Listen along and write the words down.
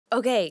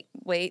Okay,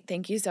 wait,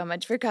 thank you so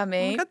much for Oh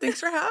coming. my God, thanks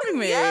for having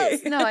me.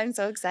 Yes, no, I'm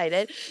so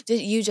excited.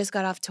 You just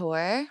got off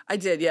tour I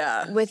did,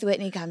 yeah. with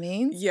Whitney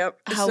Cummings? Yep.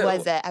 How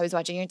was it? I was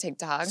watching your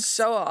TikTok.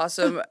 So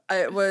awesome.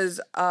 It was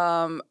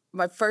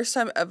my first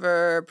time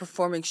ever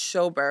performing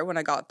sober when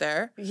I got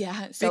there.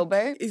 Yeah,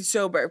 sober?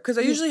 Sober, because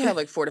I usually have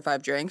like 4 to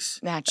 5 drinks.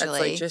 Naturally.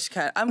 That's like just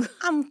kind of,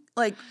 I'm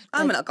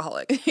an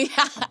alcoholic. Yeah.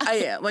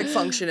 I am, like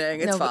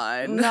functioning. It's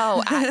fine.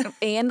 No,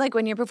 and like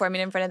when you're performing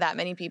in front of that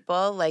many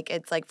people, like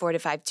it's like 4 to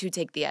 5 to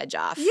take the edge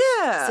off.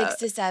 Yeah. 6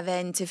 to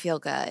 7 to feel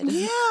good.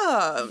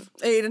 Yeah.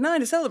 8 to 9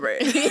 to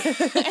celebrate.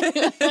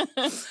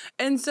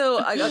 And so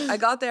I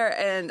got there,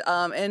 and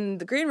in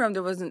the green room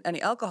there wasn't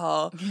any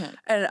alcohol,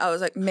 and I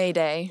was like,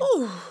 Mayday.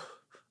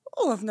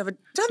 Oh, I've never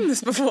done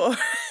this before.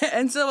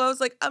 And so I was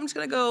like, I'm just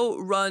gonna go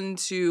run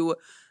to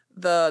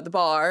the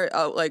bar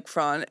out like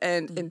front,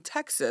 and in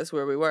Texas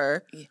where we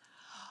were.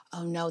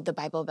 Oh no, the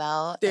Bible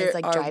Belt There is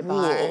like are dry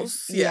bar.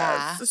 rules,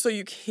 Yeah. yes. So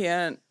you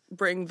can't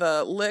bring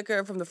the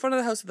liquor from the front of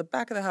the house to the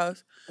back of the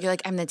house. You're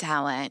like, I'm the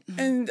talent.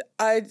 And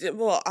I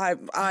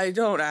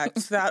don't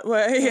act that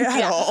way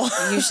at all.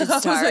 You should I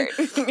was start.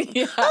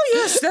 like, oh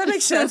yes, that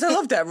makes sense. I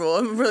love that rule.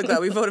 I'm really glad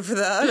we voted for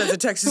that as a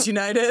Texas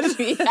United.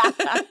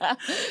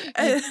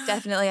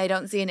 Definitely, I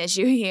don't see an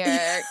issue here.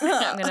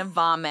 I'm gonna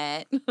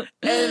vomit.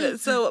 And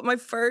so my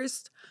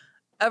first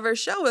ever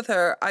show with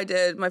her, I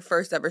did my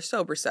first ever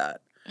sober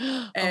set.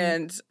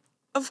 And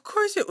of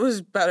course it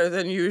was better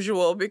than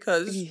usual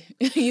because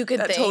you could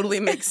that think. totally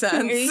makes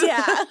sense.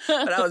 Yeah.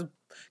 But I was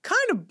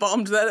kind of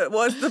bummed that it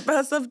was the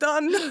best I've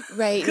done.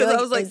 Right. Because Like,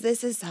 I was like, is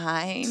this a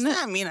sign? does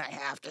that mean I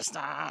have to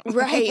stop?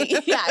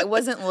 Right. Yeah, I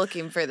wasn't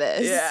looking for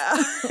this. Yeah.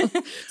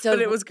 So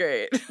but it was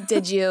great.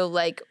 Did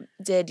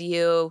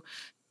you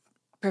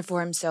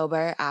perform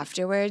sober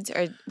afterwards,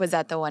 or was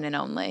that the one and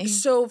only?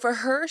 So for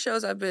her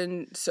shows,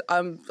 I'm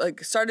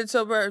like started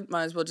sober,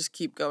 might as well just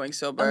keep going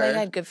sober. Oh my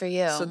God, good for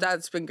you. So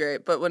that's been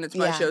great. But when it's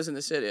my Yeah. shows in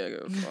the city, I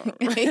go,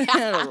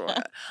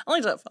 I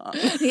like to have fun.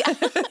 Yeah.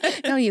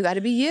 No, you got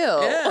to be you.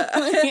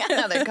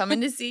 Yeah. They're coming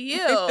to see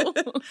you.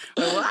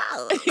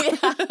 Wow.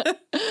 Yeah.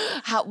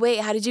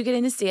 How did you get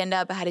into stand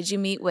up? How did you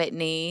meet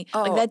Whitney?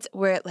 Oh.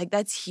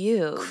 That's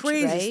huge.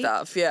 Crazy right?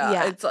 stuff.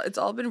 Yeah. It's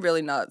all been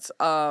really nuts.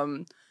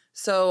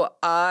 So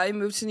I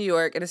moved to New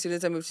York, and as soon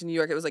as I moved to New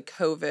York, it was like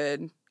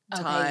COVID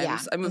times. yeah.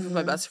 I moved with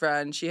my best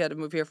friend. She had to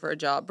move here for a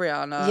job.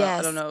 Brianna. Yes.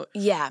 I don't know.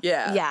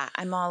 Yeah.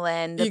 I'm all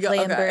in. The You go-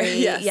 plan okay.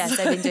 Yes.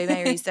 I've been doing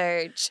my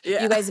research.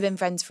 Yeah. You guys have been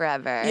friends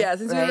forever. Yeah,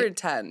 since we right? were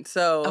 10.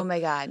 So Oh my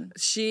God.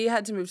 she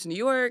had to move to New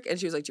York, and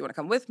she was like, do you want to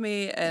come with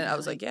me? And I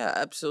was like, yeah,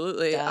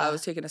 absolutely. Duh. I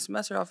was taking a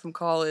semester off from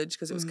college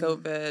because it was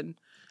COVID.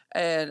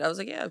 And I was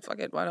like, yeah, fuck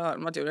it. Why not?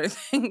 I'm not doing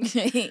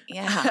anything.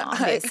 Yeah,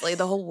 obviously.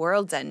 The whole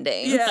world's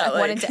ending. Yeah, I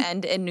wanted like- to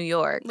end in New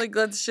York. Like,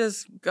 let's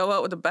just go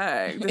out with a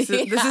bang. This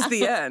is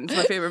the end.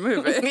 My favorite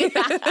movie.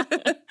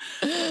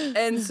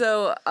 And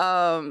so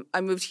I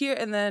moved here,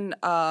 and then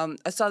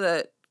I saw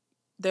that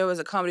there was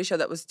a comedy show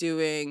that was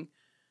doing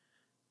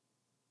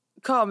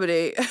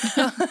comedy,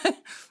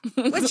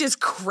 which is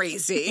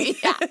crazy.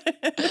 Yeah.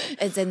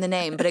 It's in the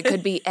name, but it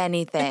could be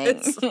anything.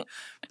 It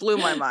blew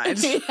my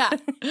mind. Yeah.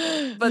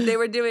 But they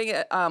were doing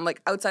it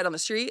like outside on the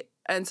street.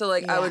 And so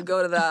like I would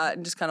go to that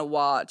and just kind of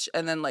watch.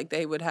 And then like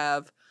they would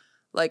have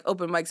like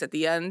open mics at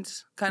the end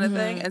kind of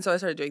thing. And so I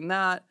started doing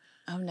that.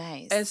 Oh,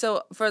 nice. And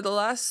so for the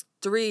last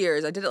 3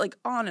 years, I did it like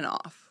on and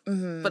off,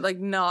 but like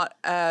not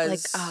as like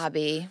a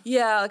hobby.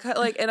 Yeah,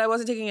 like, and I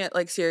wasn't taking it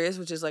like serious,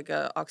 which is like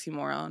a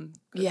oxymoron.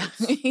 Yeah.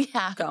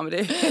 Yeah.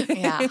 Comedy.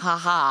 Yeah.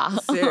 Ha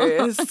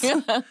Serious.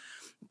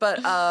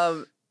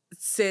 But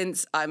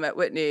since I met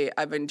Whitney,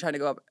 I've been trying to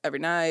go up every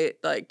night.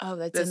 Like, Oh,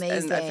 that's And I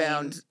amazing.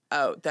 found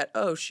out that,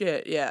 oh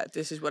shit, yeah,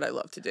 this is what I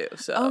love to do.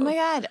 So Oh my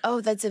God.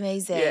 Oh, that's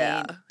amazing.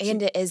 Yeah.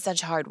 And it is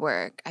such hard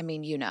work. I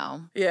mean, you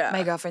know. Yeah.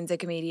 My girlfriend's a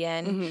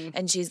comedian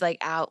and she's like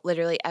out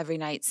literally every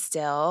night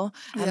still.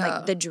 And Yeah.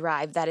 like the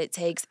drive that it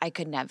takes, I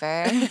could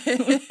never.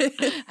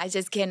 I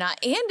just cannot.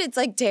 And it's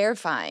like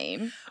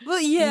terrifying.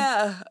 Well,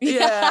 yeah.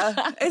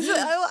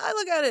 I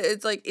look at it,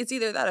 it's like, it's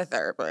either that or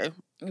therapy.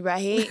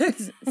 Right?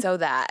 So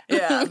that.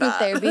 Yeah, that.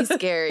 Therapy's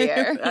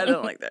scarier. I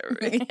don't like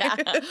therapy. Yeah.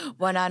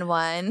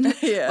 One-on-one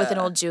Yeah. with an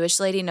old Jewish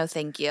lady. No,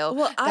 thank you.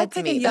 Well, I That's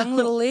picked me, a young though.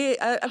 little lady.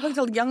 I picked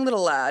a young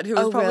little lad who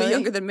was Oh, probably really?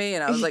 younger than me,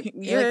 and I was like,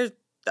 "You're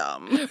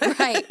dumb."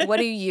 Right. What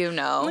do you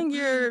know? Like,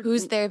 you're.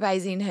 Who's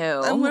therapizing who?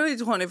 I'm literally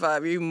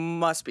 25. You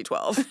must be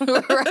 12.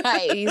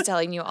 Right. He's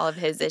telling you all of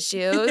his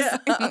issues.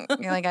 Yeah.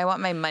 You're like, I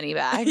want my money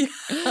back.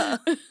 Yeah.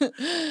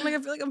 I'm like, I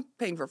feel like I'm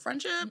paying for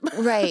friendship.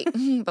 Right.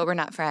 But we're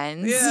not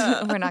friends.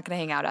 Yeah. We're not going to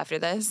hang out after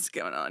this. What's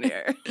going on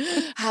here?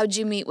 How'd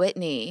you meet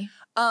Whitney?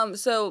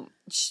 So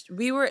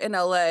we were in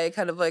LA,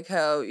 kind of like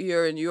how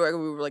you're in New York.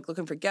 We were like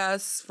looking for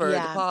guests for the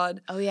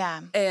pod. Oh,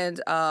 yeah.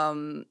 And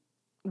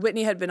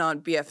Whitney had been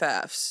on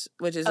BFFs,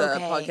 which is a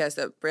Okay. podcast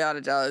that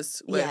Brianna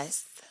does with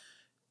Yes.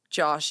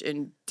 Josh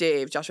and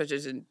Dave, Josh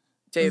Richards and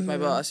Dave, my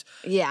boss.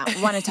 Yeah,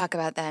 want to talk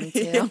about them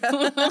too.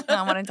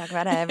 I want to talk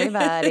about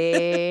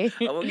everybody.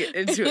 I will get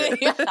into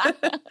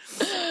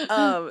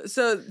it.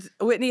 So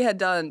Whitney had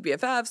done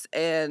BFFs,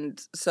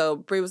 and so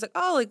Brie was like,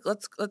 "Oh, like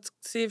let's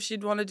see if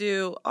she'd want to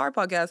do our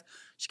podcast."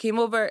 She came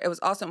over. It was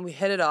awesome. We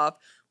hit it off.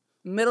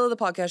 Middle of the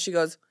podcast, she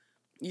goes,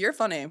 "You're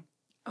funny.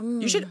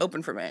 You should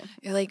open for me."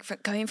 You're like,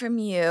 coming from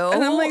you.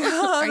 And I'm like,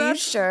 "Oh, are you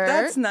sure?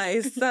 That's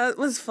nice. That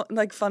was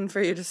fun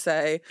for you to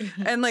say."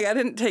 And like, I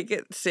didn't take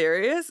it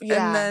serious.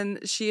 Yeah. And then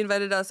she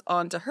invited us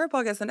onto her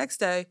podcast the next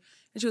day,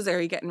 and she was like,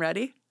 "Are you getting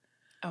ready?"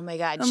 Oh my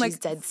God, I'm she's like,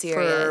 dead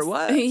serious. For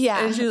what?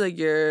 Yeah. And she's like,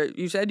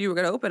 you said you were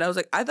gonna open. I was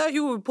like, I thought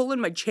you were pulling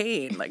my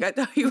chain. Like, I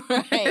thought you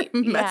were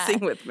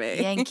messing with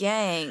me. Yank,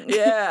 yank.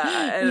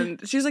 Yeah.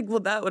 And she's like, well,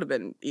 that would have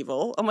been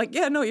evil. I'm like,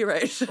 yeah, no, you're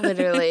right.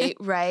 Literally,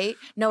 right?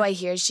 No, I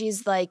hear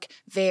she's like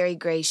very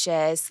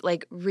gracious,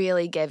 like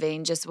really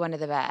giving, just one of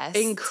the best.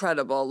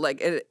 Incredible.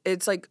 Like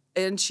it's like,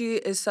 and she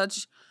is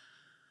such.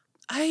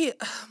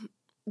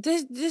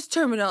 This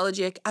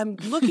terminology, I'm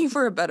looking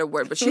for a better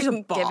word, but she's a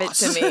boss. Give it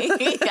to me.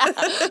 Yeah.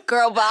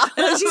 Girl boss.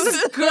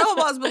 She's a girl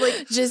boss, but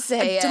like, just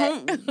say it.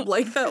 I don't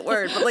like that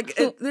word, but like,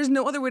 there's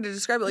no other way to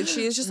describe it. Like,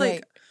 she is just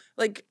like,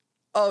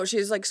 oh,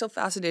 she's like so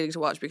fascinating to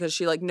watch because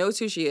she like knows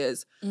who she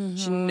is. Mm-hmm.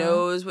 She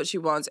knows what she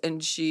wants, and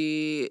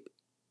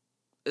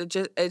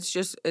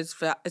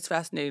it's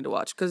fascinating to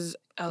watch because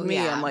I'm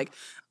like.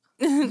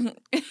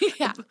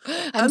 Yeah.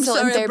 I'm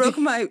sorry, I broke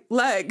my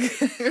leg.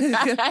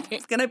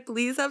 Can I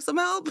please have some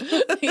help?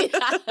 Yeah.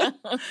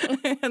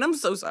 And I'm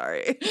so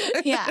sorry.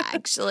 Yeah,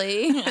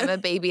 actually, I'm a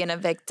baby and a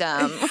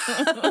victim.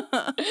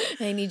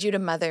 I need you to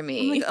mother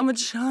me. I'm a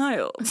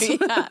child.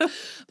 Yeah.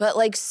 But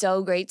like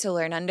so great to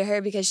learn under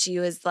her because she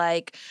was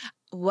like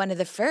one of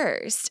the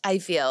first, I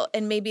feel,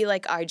 and maybe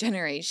like our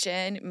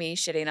generation, me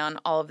shitting on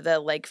all of the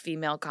like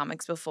female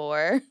comics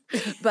before,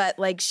 but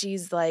like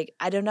she's like,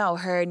 I don't know,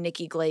 her,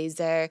 Nikki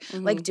Glazer,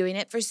 like doing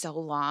it for so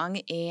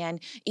long,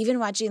 and even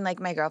watching like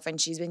my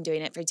girlfriend, she's been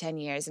doing it for 10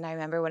 years, and I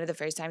remember one of the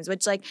first times,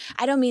 which like,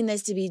 I don't mean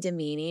this to be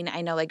demeaning,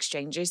 I know like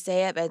strangers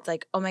say it, but it's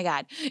like, oh my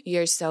God,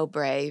 you're so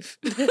brave.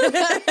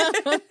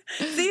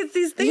 See, it's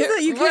these things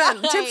that you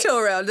can't tiptoe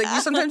around. Like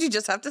sometimes you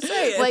just have to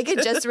say it. Like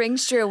it just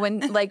rings true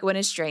when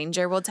a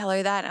stranger will tell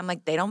her that. I'm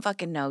like, they don't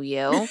fucking know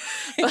you.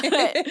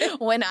 But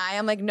when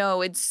I'm like,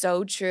 no, it's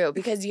so true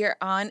because you're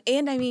on,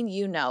 and I mean,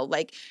 you know,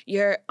 like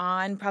you're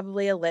on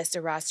probably a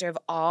roster of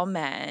all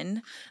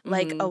men.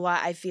 Like a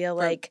lot, I feel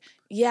like,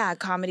 yeah,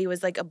 comedy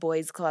was like a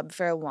boys' club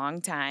for a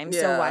long time.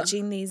 Yeah. So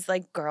watching these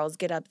like girls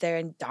get up there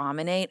and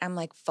dominate, I'm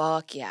like,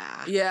 fuck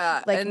yeah.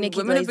 Yeah. Like and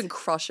women have been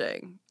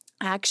crushing.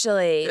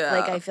 Actually,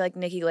 like I feel like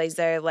Nikki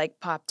Glazer like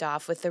popped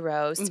off with the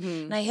roast,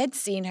 and I had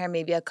seen her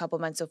maybe a couple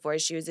months before.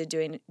 She was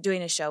doing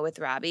a show with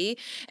Robbie,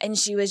 and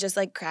she was just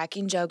like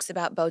cracking jokes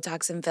about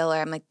Botox and filler.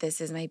 I'm like,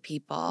 this is my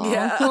people.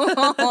 Yeah,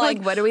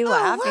 like what are we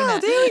laughing at?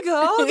 There we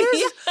go.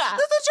 The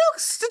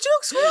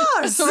jokes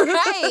for us,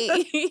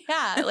 right?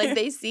 Yeah, like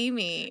they see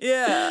me.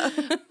 Yeah,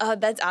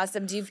 that's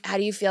awesome. How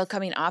do you feel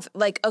coming off?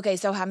 Like, okay,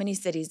 so how many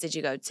cities did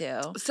you go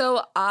to?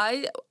 So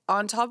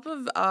on top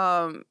of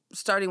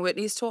starting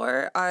Whitney's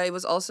tour, I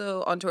was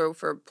also on tour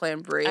for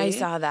Plan Brie. I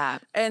saw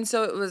that. And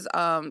so it was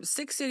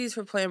 6 cities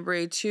for Plan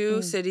Brie,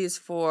 2 cities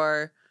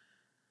for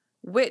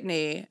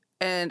Whitney,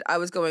 and I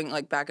was going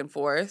like back and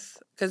forth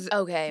because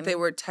they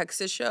were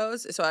Texas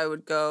shows. So I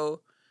would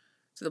go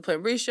to the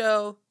Plan Brie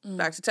show,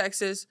 back to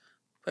Texas,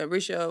 Plan Brie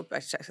show,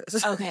 back to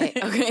Texas. Okay.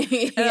 And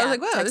I was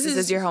like, wow, Texas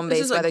is your home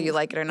base, whether you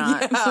like it or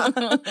not. Yeah.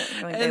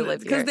 Like they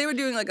live here. Because they were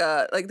doing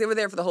they were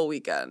there for the whole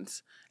weekend.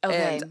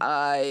 Okay. And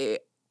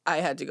I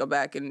had to go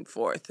back and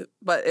forth,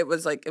 but it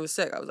was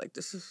sick. I was like,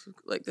 this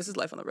is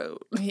life on the road.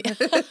 Yeah.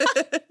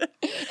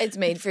 It's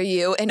made for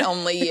you and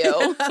only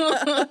you.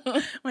 I'm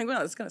like,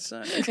 wow, this kind of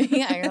sucks.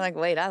 Yeah, you're like,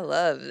 wait, I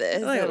love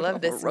this. I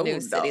love this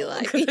new city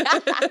life. Yeah.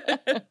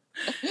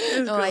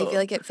 Cool. I feel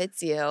like it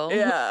fits you.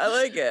 Yeah, I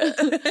like it.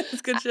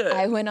 It's good shit.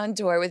 I went on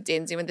tour with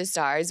Dancing with the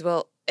Stars.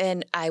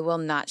 And I will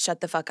not shut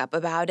the fuck up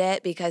about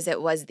it because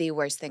it was the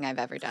worst thing I've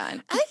ever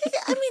done. I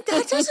mean,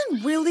 that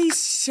doesn't really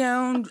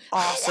sound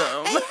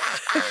awesome.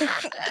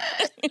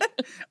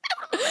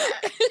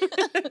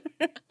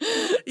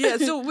 Yeah,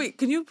 so wait,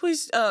 can you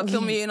please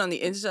fill me in on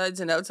the insides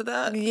and outs of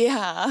that?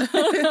 Yeah.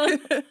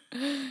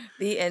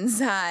 The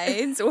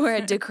insides were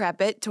a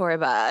decrepit tour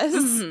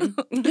bus.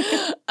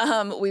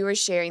 We were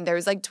sharing, there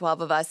was like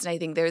 12 of us, and I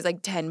think there was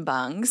like 10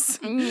 bunks.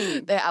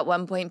 At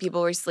one point,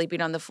 people were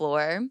sleeping on the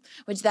floor,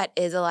 which that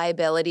is a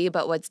liability,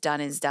 but what's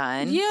done is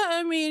done. Yeah,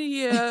 I mean,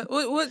 yeah.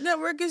 What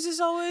network is this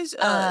always?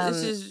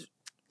 This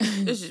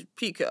is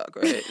Peacock,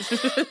 right?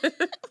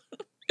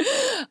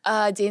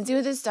 Dancing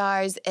with the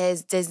Stars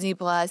is Disney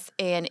Plus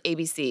and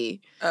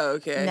ABC. Oh,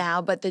 okay.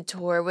 Now, but the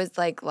tour was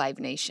like Live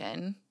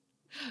Nation.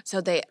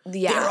 So they're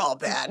all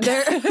bad.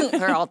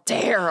 They're all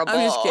terrible.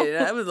 I'm just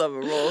kidding. I would love a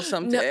role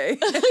someday.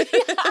 No.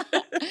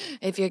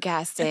 If you're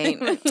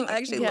casting. I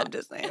actually love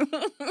Disney.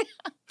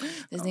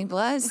 Disney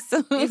Plus.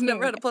 You've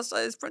never had a plus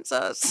size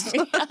princess.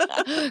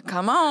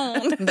 Come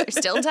on. There's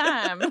still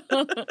time.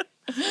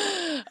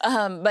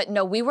 But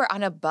no, we were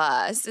on a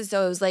bus.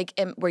 So it was like,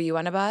 were you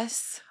on a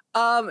bus?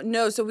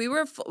 No, so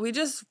we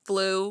just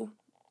flew.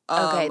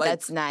 Okay, like,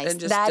 that's nice. and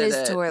just That did is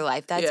it. tour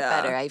life. That's Yeah.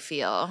 better, I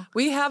feel.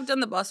 We have done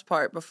the bus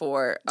part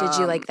before. Did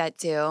you like that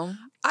too?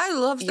 I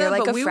love that. You're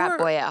like but a frat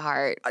boy at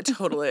heart.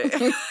 Totally.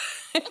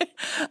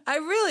 I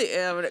really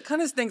am, and it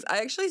kind of stinks.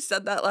 I actually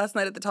said that last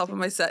night at the top of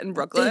my set in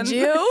Brooklyn. Did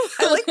you?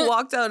 I like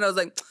walked out and I was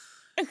like,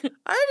 I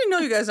already know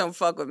you guys don't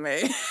fuck with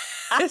me.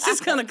 This is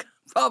gonna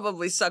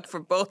probably suck for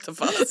both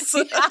of us.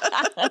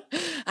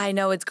 I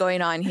know what's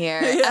going on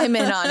here. Yeah. I'm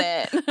in on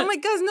it. I'm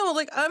like, guys, no,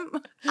 like I'm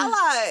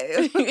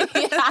alive. Yeah.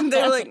 And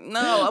they were like,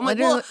 no. I'm like,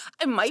 well,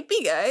 I might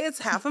be gay. It's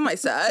half of my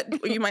set.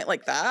 You might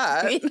like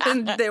that. Yeah.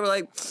 And they were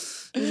like,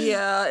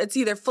 yeah, it's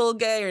either full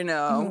gay or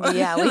no.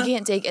 Yeah, we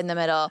can't take in the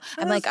middle.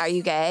 I'm like, are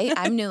you gay?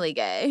 I'm newly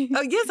gay.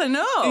 Oh, yes, I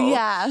know.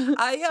 Yeah.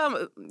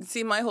 I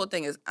see, my whole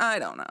thing is I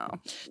don't know.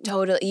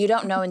 Totally. You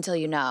don't know until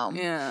you know.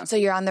 Yeah. So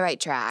you're on the right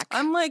track.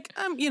 I'm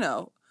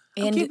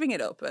keeping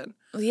it open.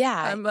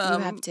 Yeah, you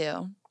have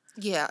to.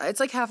 Yeah, it's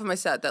like half of my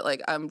set that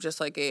like I'm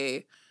just like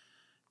a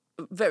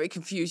very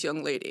confused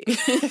young lady.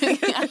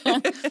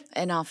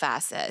 In all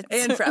facets.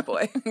 And frat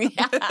boy.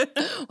 Yeah.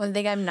 One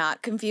thing I'm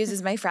not confused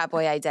is my frat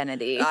boy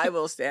identity. I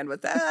will stand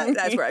with that.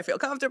 That's where I feel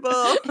comfortable.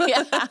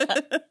 Yeah.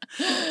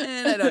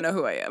 And I don't know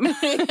who I am.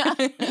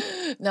 Yeah.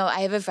 No,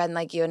 I have a friend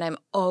like you and I'm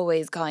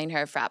always calling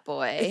her frat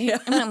boy. Yeah.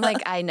 And I'm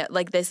like, I know,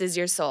 like this is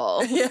your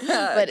soul.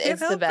 Yeah. But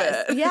it's the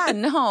best. Yeah,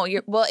 no.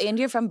 And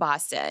you're from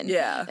Boston.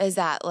 Yeah. Is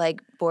that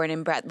like born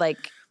and bred?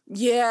 Like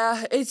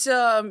yeah, it's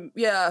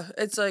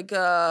like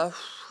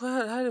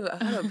how do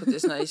I put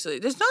this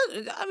nicely?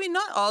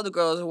 Not all the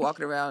girls are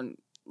walking around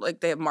like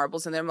they have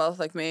marbles in their mouth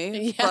like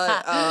me,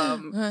 yeah.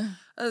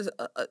 But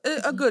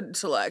a good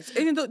select,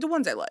 and the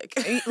ones I like.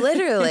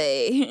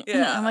 Literally.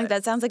 Yeah. I'm like,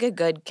 that sounds like a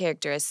good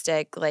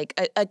characteristic, like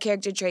a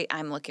character trait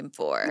I'm looking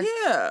for.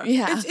 Yeah.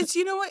 Yeah. It's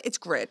you know what? It's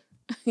grit.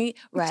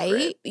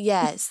 Right?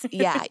 Yes.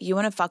 Yeah. You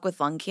want to fuck with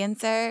lung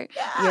cancer?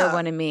 Yeah. You're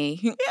one of me.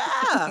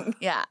 Yeah.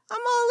 Yeah. I'm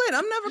all in.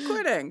 I'm never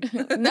quitting.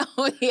 No,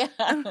 yeah.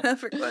 I'm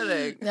never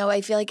quitting. No,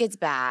 I feel like it's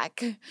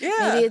back. Yeah.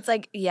 Maybe it's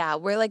like, yeah,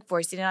 we're like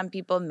forcing it on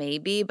people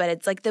maybe, but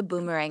it's like the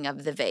boomerang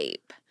of the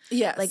vape.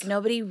 Yes. Like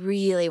nobody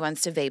really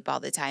wants to vape all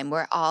the time.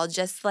 We're all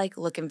just like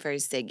looking for a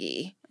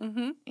ciggy.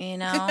 Mm-hmm. You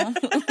know?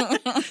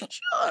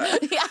 Sure.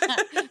 Yeah,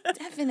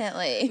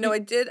 definitely. No, I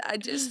did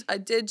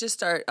just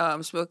start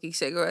smoking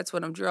cigarettes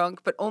when I'm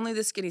drunk, but only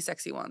the skinny,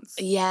 sexy ones.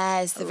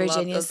 Yes, the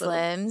Virginia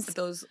Slims.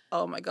 Those,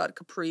 oh my God,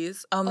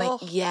 Capris. Oh my,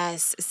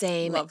 yes,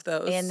 same. Love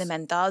those. And the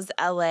menthols.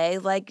 LA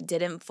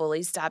didn't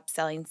fully stop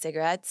selling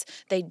cigarettes.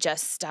 They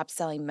just stopped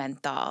selling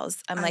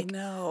menthols. I'm like,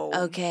 no.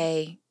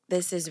 Okay.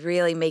 This is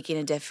really making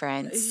a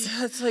difference.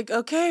 Yeah, it's like,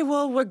 okay,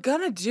 well, we're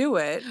going to do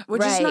it. We're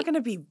just not going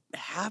to be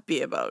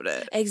happy about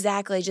it.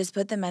 Exactly. Just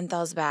put the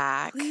menthols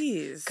back.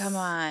 Please. Come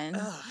on.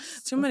 Ugh,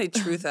 too many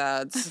truth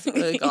ads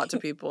really got to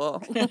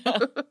people.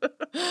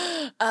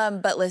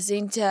 But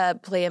listening to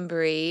Plan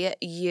Brie,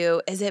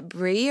 is it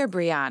Brie or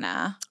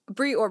Brianna?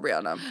 Brie or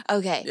Brianna.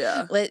 Okay.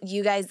 Yeah.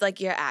 You guys,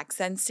 your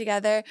accents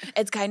together,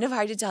 it's kind of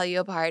hard to tell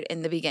you apart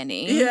in the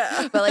beginning.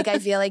 Yeah. But, I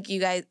feel like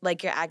you guys,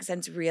 your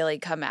accents really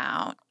come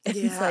out.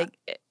 It's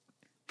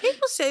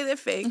people say they're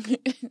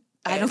fake.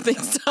 I don't think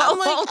so. I'm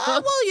like,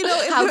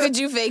 how could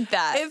you fake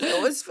that? If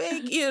it was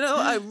fake,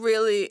 I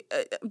really,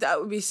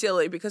 that would be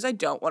silly because I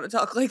don't want to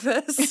talk like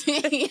this.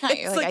 Yeah,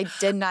 you're like, I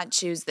did not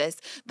choose this.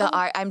 The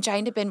R, I'm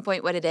trying to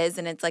pinpoint what it is,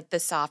 and it's the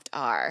soft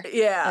R.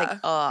 Yeah.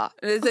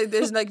 It's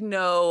there's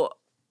no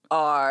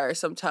R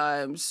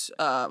sometimes,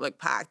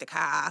 pack the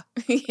car.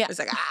 Yeah. It's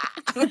ah.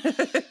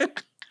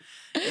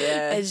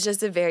 Yeah. It's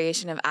just a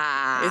variation of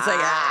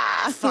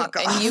ah. It's fuck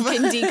off. And you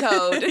can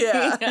decode.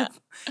 Yeah.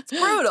 It's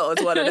brutal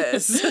is what it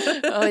is.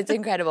 Oh, it's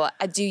incredible.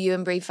 Do you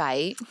and Brie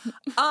fight?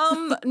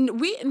 No.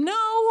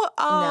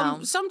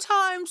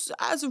 Sometimes,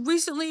 as of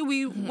recently,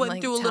 we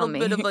went through a little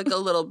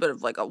bit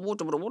of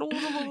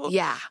a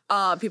yeah.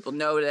 People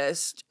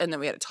noticed, and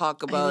then we had to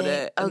talk about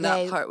it, and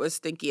that part was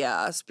stinky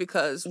ass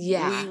because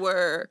we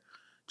were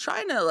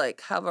trying to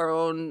have our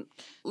own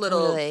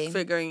little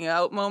figuring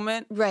out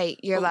moment. Right.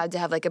 You're allowed to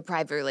have a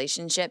private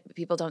relationship, but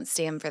people don't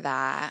stand for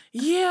that.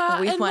 Yeah.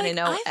 We want to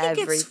know I think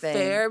everything. It's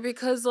fair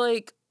because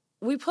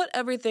we put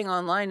everything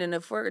online, and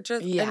if we're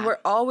just and we're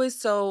always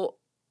so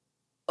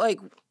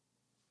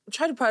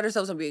try to pride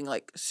ourselves on being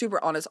super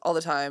honest all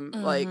the time.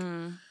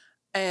 Mm-hmm.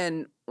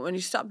 And when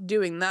you stop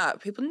doing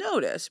that, people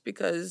notice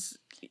because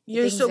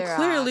you're so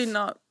clearly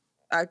not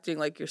acting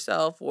like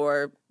yourself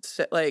or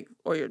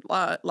you're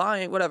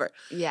lying, whatever.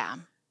 Yeah.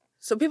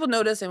 So people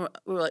notice, and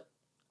we were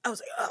I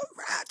was oh,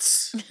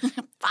 rats.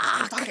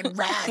 Fucking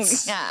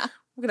rats. Yeah.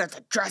 We're going to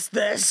have to dress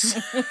this.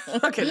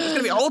 Okay, it's going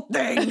to be a whole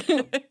thing.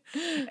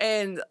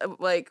 And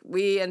like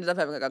we ended up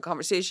having like a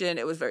conversation.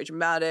 It was very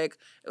dramatic.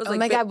 It was Oh like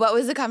my God, what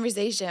was the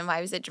conversation?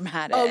 Why was it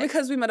dramatic? Oh,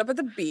 because we met up at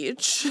the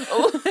beach.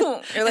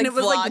 Oh, you're like and it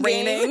was like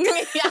raining.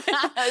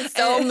 Yeah,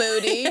 so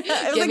moody. It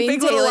was Giving like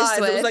Big Taylor Little Lies.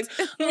 Swift. It was like,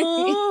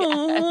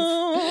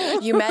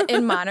 Yes. You met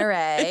in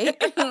Monterey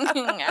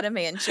at a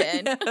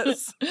mansion.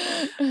 Yes.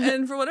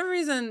 And for whatever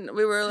reason,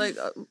 we were like,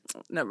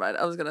 never mind.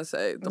 I was going to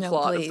say the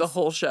plot of the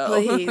whole show.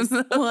 Please.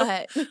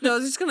 What? No, I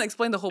was just going to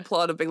explain the whole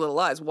plot of Big Little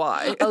Lies.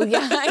 Why? Oh,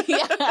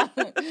 yeah.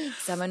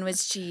 Someone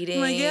was cheating.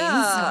 I'm like,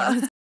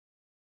 yeah.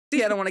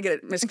 See, I don't want to get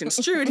it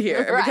misconstrued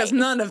here because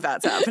none of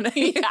that's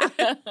happening.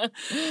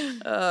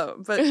 How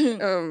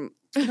do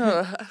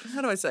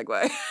I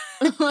segue?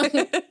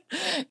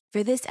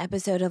 For this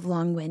episode of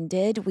Long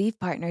Winded, we've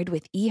partnered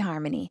with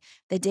eHarmony,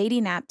 the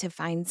dating app to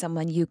find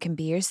someone you can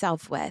be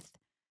yourself with.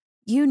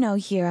 You know,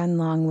 here on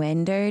Long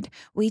Windered,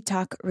 we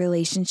talk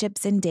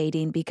relationships and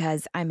dating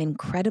because I'm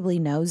incredibly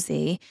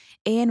nosy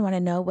and want to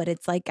know what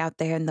it's like out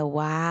there in the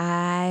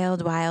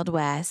wild, wild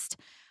west.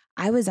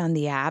 I was on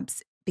the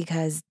apps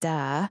because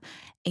duh,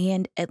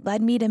 and it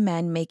led me to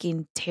men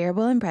making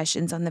terrible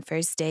impressions on the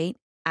first date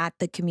at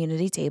the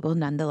community table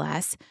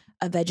nonetheless,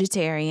 a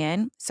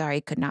vegetarian, sorry,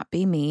 could not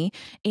be me,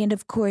 and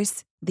of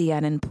course, the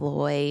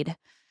unemployed.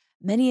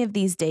 Many of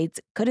these dates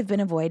could have been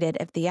avoided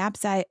if the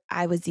apps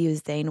I was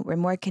using were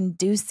more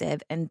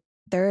conducive and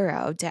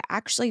thorough to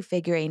actually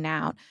figuring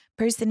out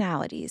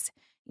personalities,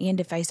 and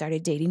if I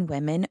started dating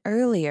women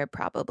earlier,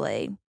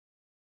 probably.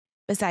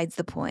 Besides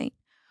the point.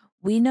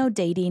 We know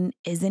dating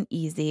isn't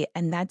easy,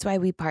 and that's why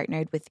we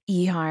partnered with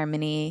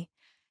eHarmony.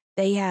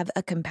 They have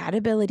a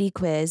compatibility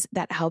quiz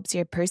that helps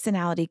your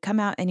personality come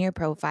out in your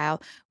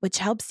profile, which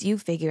helps you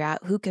figure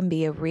out who can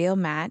be a real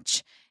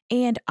match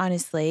and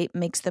honestly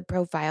makes the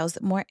profiles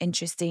more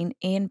interesting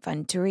and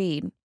fun to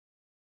read.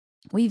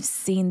 We've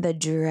seen the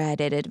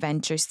dreaded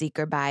adventure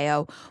seeker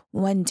bio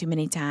one too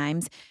many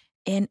times,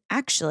 and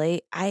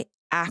actually, I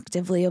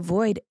actively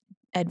avoid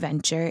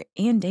adventure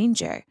and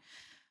danger.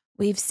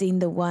 We've seen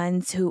the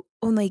ones who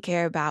only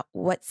care about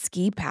what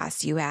ski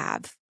pass you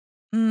have.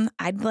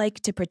 I'd like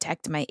to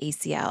protect my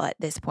ACL at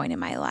this point in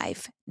my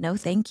life. No,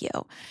 thank you.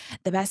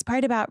 The best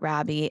part about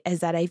Robbie is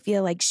that I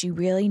feel like she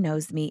really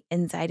knows me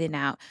inside and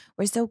out.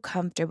 We're so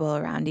comfortable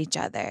around each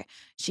other.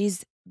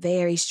 She's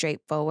very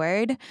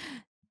straightforward,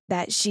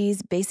 that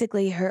she's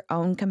basically her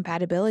own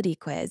compatibility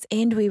quiz.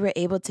 And we were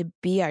able to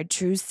be our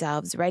true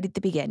selves right at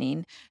the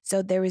beginning.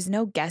 So there was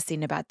no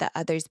guessing about the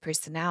other's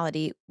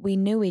personality. We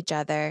knew each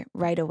other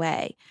right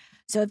away.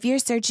 So if you're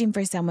searching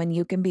for someone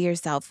you can be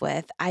yourself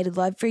with, I'd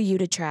love for you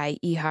to try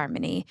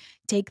eHarmony.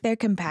 Take their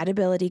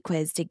compatibility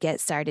quiz to get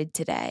started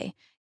today.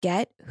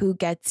 Get who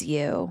gets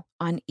you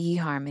on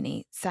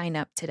eHarmony. Sign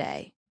up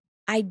today.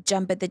 I'd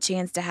jump at the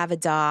chance to have a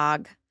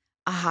dog.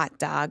 A hot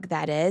dog,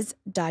 that is.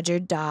 Dodger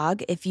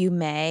dog, if you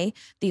may.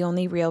 The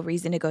only real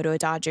reason to go to a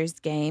Dodgers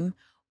game.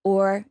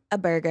 Or a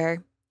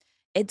burger.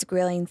 It's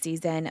grilling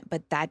season,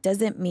 but that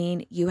doesn't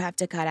mean you have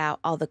to cut out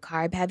all the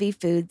carb-heavy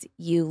foods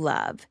you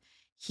love.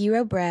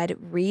 Hero Bread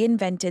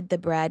reinvented the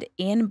bread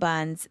and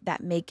buns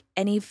that make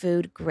any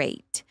food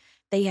great.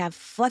 They have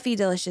fluffy,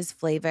 delicious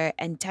flavor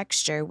and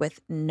texture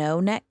with no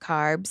net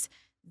carbs,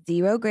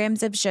 0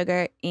 grams of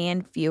sugar,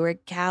 and fewer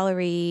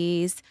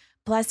calories,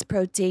 plus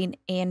protein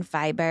and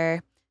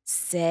fiber.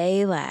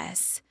 Say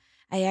less.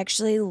 I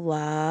actually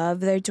love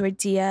their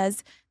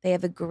tortillas. They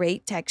have a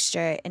great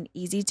texture and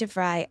easy to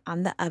fry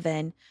on the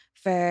oven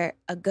for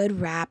a good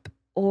wrap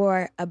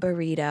or a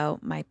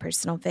burrito, my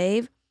personal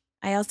fave.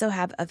 I also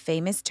have a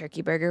famous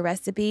turkey burger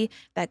recipe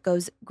that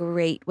goes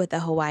great with a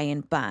Hawaiian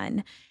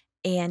bun.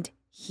 And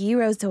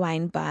Hero's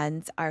Hawaiian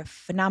buns are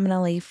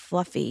phenomenally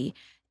fluffy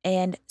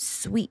and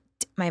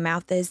sweet. My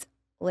mouth is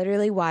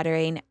literally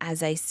watering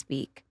as I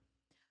speak.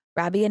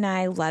 Robbie and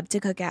I love to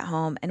cook at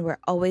home, and we're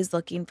always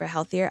looking for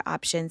healthier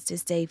options to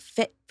stay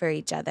fit for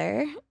each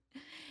other.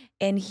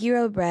 And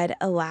Hero Bread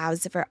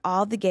allows for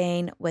all the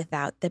gain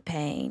without the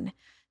pain,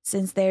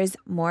 since there's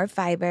more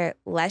fiber,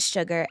 less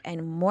sugar,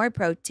 and more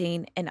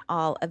protein in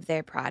all of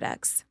their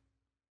products.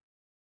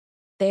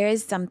 There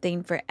is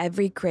something for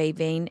every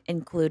craving,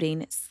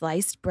 including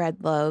sliced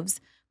bread loaves,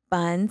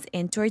 buns,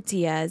 and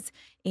tortillas,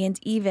 and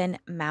even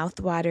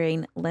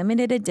mouth-watering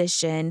limited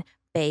edition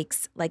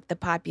bakes like the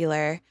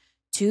popular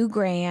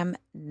 2-gram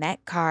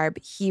net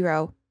carb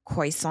Hero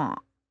croissant.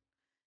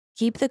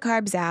 Keep the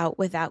carbs out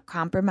without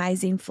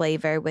compromising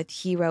flavor with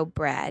Hero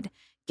Bread.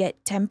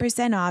 Get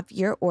 10% off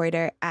your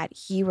order at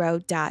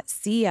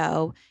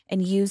hero.co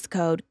and use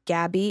code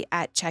Gabby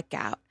at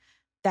checkout.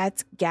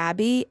 That's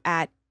Gabby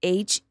at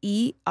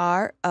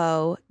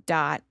HERO.co.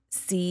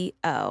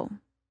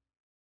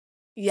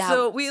 Yeah.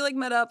 So we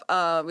met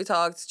up, we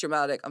talked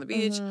dramatic on the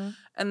beach,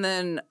 and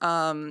then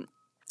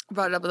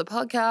brought it up with the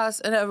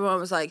podcast, and everyone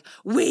was like,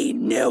 "We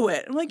knew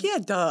it." I'm like, "Yeah,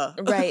 duh."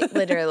 Right,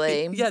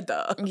 literally. Yeah,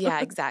 duh. Yeah,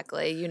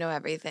 exactly. You know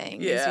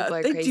everything. Yeah, These people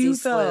are they crazy do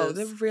sleuths. though.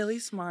 They're really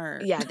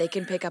smart. Yeah, they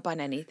can pick up on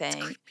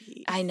anything.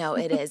 Creepy. I know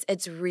it is.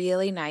 It's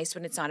really nice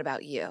when it's not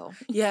about you.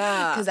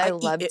 Yeah, Because I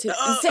love to.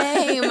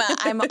 Same.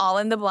 I'm all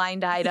in the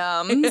blind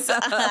items. Yeah.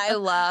 I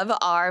love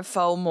our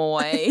faux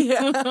moi.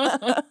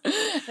 Yeah.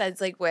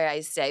 That's like where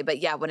I stay. But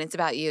yeah, when it's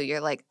about you,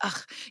 you're like,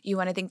 ugh, you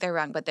want to think they're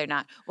wrong, but they're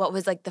not. What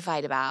was like the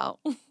fight about?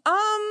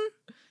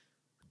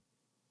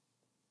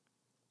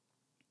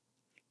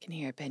 Can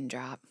hear a pin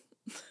drop.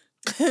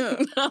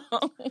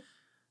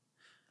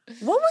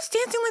 What was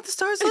Dancing Like the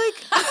Stars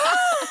like?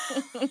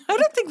 I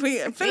don't think we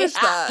finished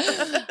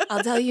that.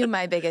 I'll tell you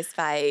my biggest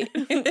fight.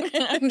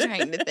 I'm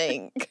trying to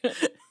think.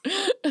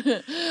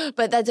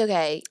 But that's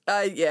okay.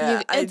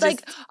 Yeah. It's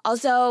like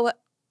also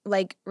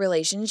like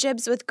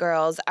relationships with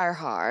girls are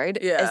hard.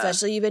 Yeah.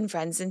 Especially you've been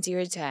friends since you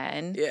were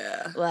 10.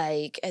 Yeah.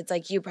 Like it's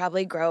like you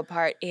probably grow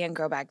apart and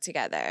grow back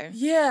together.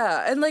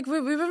 Yeah, and like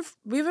we've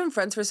been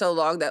friends for so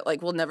long that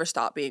like we'll never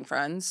stop being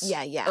friends.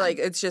 Yeah. Like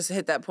it's just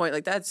hit that point.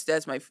 Like that's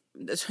my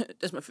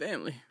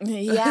family.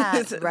 Yeah,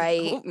 It's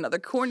right. another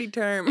corny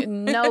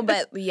term. No,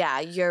 but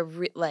yeah, you're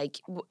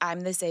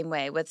I'm the same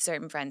way with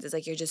certain friends. It's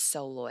like you're just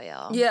so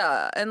loyal.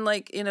 Yeah, and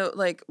like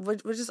like we're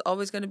just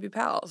always gonna be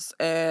pals.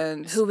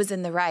 And Who was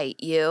in the right?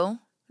 You?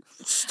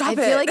 Stop it.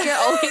 I feel like you're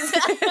always.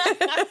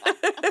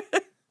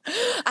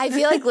 I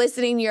feel like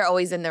listening, you're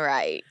always in the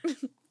right.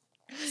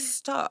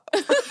 Stop.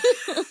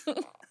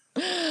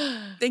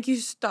 Thank you.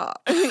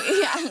 Stop.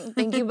 Yeah,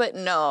 thank you, but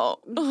no.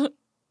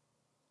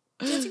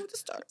 Dancing with the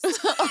Stars.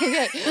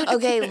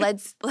 Okay.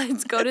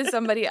 Let's go to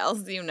somebody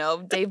else.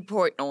 Dave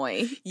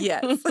Portnoy.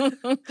 Yes.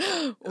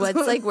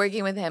 What's like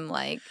working with him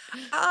like?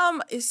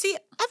 See,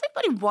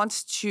 everybody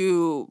wants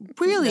to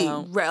really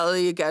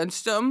rally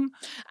against him.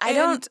 I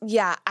don't.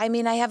 Yeah, I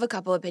mean, I have a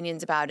couple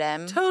opinions about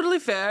him. Totally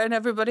fair, and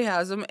everybody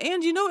has them.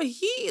 And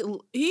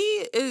he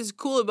is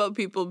cool about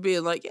people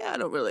being like, yeah, I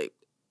don't really.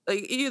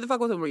 Like, you either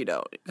fuck with him or you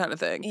don't, kind of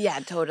thing. Yeah,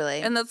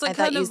 totally. And that's like I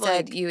thought you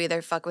said like, you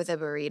either fuck with a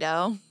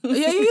burrito.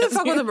 Yeah, you either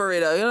fuck with a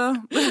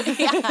burrito,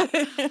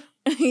 Yeah.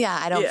 Yeah,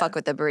 I don't fuck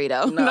with the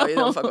burrito. No, you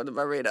don't fuck with the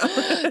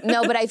burrito.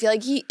 No, but I feel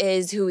like he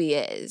is who he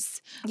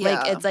is. Yeah.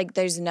 Like, it's like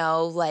there's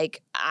no,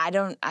 like, I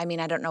don't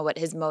know what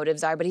his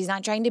motives are, but he's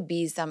not trying to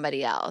be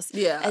somebody else.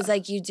 Yeah. It's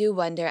like you do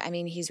wonder, I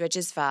mean, he's rich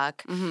as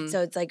fuck. Mm-hmm.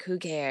 So it's like, who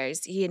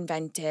cares? He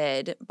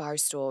invented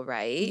Barstool,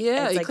 right?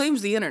 Yeah, he like,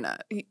 claims the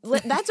internet.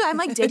 That's why I'm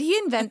like, did he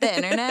invent the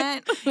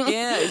internet?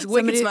 Yeah, he's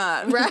wicked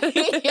smart.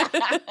 Right? Yeah.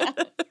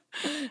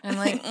 I'm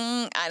like,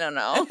 I don't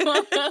know.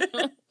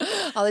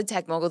 All the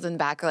tech moguls in the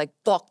back are like,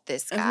 fuck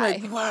this guy.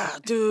 I'm like, wow,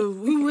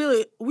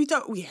 dude, we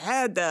thought we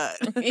had that.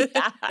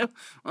 Yeah.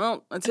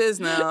 Well, it's his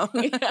now.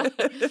 Yeah.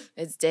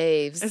 It's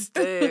Dave's. It's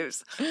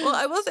Dave's. Well,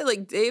 I will say,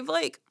 like, Dave,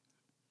 like,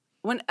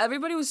 when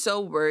everybody was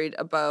so worried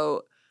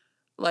about,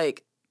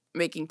 like,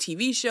 making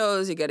TV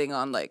shows and getting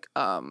on, like,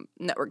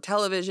 network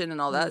television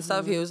and all that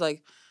stuff, he was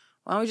like,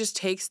 why don't we just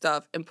take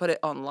stuff and put it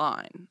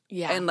online?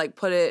 Yeah. And, like,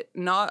 put it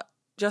not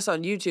just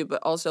on YouTube,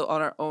 but also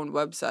on our own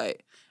website.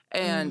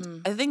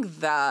 And I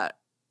think that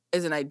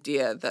is an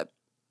idea that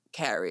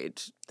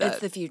carried. It's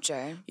the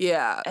future.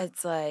 Yeah.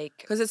 It's like...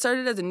 Because it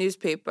started as a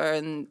newspaper,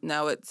 and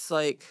now it's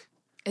like...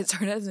 It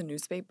started as a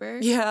newspaper?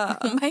 Yeah.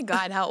 Oh my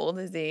God, how old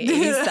is he?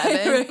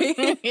 87?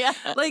 Right? Yeah.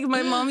 Like,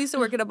 my mom used to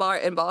work at a bar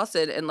in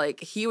Boston, and,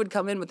 like, he would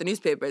come in with the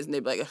newspapers, and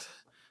they'd be like...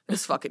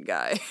 This fucking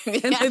guy.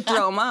 And they'd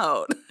throw him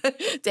out.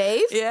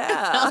 Dave?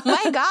 Yeah. Oh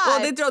my God.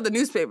 Well, they'd throw the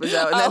newspapers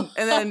out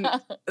and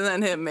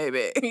then him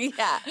maybe.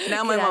 Yeah.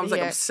 Now my mom's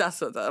like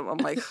obsessed with him. I'm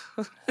like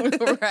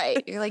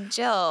right. You're like,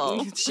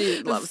 Jill.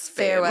 She loves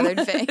fair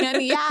weathered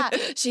fan. Yeah.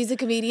 She's a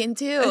comedian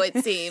too,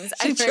 it seems.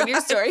 I've heard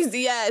your stories,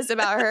 yes,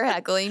 about her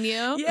heckling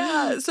you.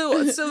 Yeah.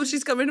 So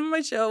she's coming to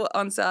my show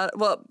on Saturday.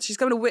 Well, she's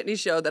coming to Whitney's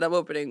show that I'm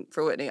opening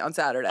for Whitney on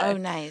Saturday. Oh,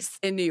 nice.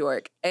 In New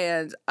York.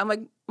 And I'm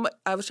like,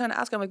 I was trying to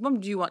ask her, I'm like, Mom,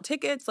 do you want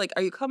tickets? Like,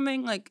 are you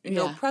coming? Like,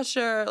 no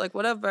pressure, like,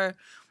 whatever.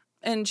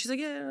 And she's like,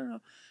 yeah, no.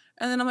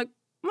 And then I'm like,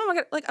 Mom,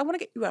 I want to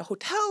get you a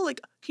hotel.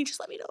 Like, can you just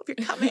let me know if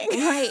you're coming?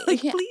 Right.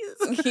 Like,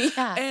 please.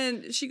 Yeah.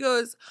 And she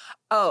goes,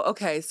 oh,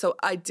 okay. So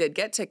I did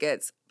get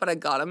tickets, but I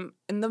got them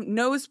in the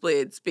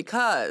nosebleeds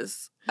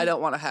because I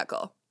don't want to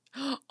heckle.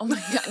 Oh my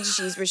God,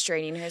 she's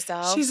restraining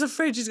herself. She's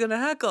afraid she's going to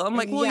heckle. I'm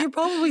like, well, you're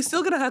probably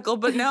still going to heckle,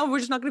 but now we're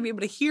just not going to be able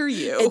to hear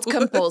you. It's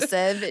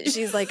compulsive.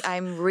 She's like,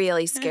 I'm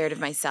really scared of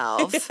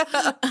myself.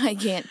 Yeah. I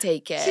can't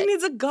take it. She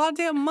needs a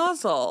goddamn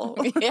muzzle.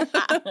 Yeah.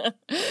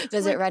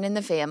 Does it run in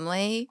the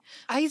family?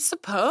 I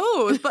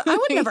suppose, but I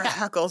would never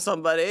heckle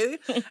somebody.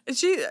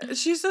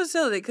 She's so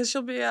silly because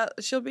she'll be at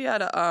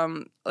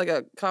a like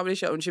a comedy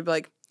show and she'll be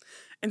like,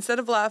 instead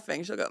of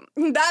laughing, she'll go,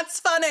 "That's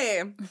funny."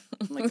 I'm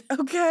like,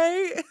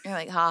 okay. You're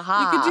like, ha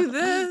ha. You could do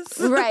this.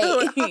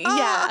 Right.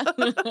 Yeah.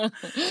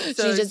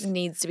 So she just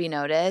needs to be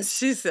noticed.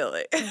 She's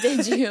silly.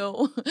 Did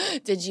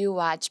you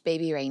watch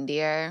Baby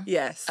Reindeer?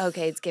 Yes.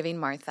 Okay, it's giving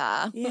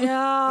Martha.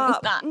 Yeah.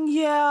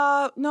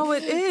 Yeah. No,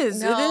 it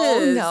is. No,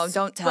 it is. no,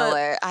 don't tell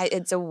her.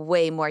 It's a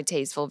way more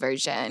tasteful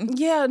version.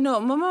 Yeah, no,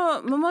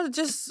 Mama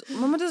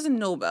doesn't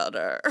know about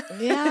her.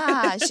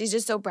 Yeah, she's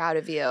just so proud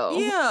of you.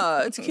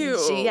 Yeah, it's cute.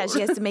 She has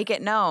to make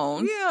it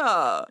known.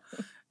 Yeah.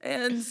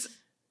 And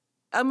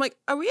I'm like,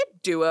 are we a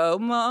duo,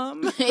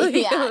 Mom?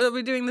 Yeah. Are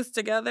we doing this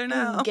together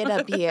now? Get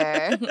up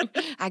here.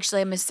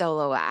 Actually, I'm a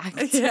solo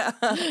act. Yeah.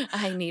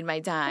 I need my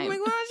time. I'm like,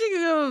 why don't you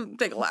go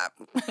take a lap?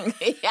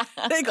 Yeah.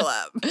 Take a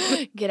lap.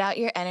 Get out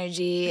your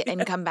energy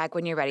and come back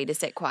when you're ready to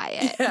sit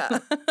quiet. Yeah.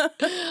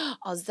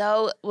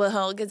 Also,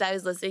 well, because I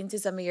was listening to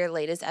some of your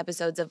latest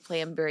episodes of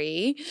Plan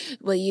Brie,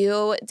 will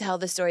you tell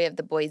the story of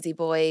the Boise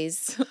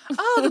Boys?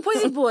 Oh, the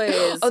Boise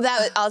Boys.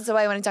 Also,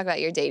 I want to talk about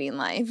your dating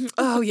life.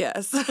 Oh,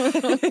 yes.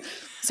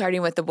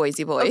 Starting with the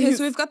Boise Boys. Okay,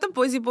 so we've got the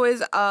Boise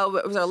Boys. It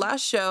was our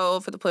last show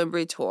for the Plan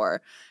Brie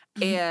tour,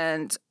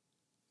 and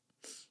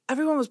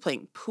everyone was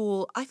playing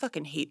pool. I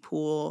fucking hate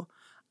pool.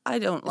 I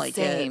don't like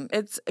Same.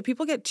 it.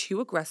 People get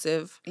too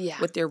aggressive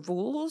with their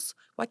rules.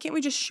 Why can't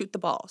we just shoot the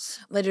balls?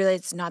 Literally,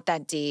 it's not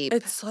that deep.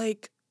 It's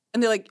like,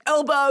 and they're like,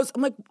 elbows.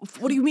 I'm like,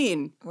 what do you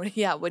mean? What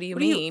do you What mean?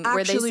 do you Where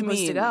are they actually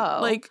supposed to mean? go?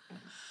 Like,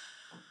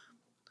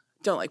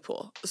 don't like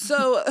pool.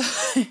 So,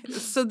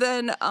 so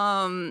then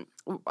I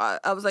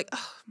was like,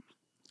 oh,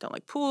 don't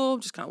like pool,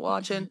 just kind of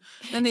watching.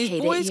 And then these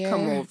boys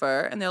come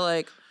over and they're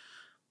like,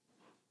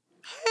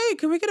 hey,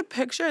 can we get a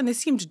picture? And they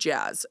seemed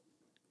jazzed.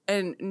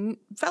 And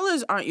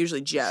fellas aren't usually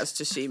jazzed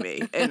to see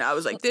me. And I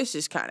was like, this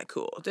is kind of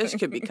cool. This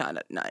could be kind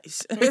of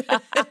nice.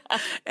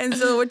 And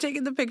so we're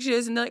taking the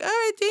pictures and they're like, all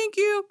right, thank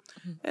you.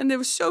 And they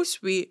were so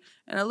sweet.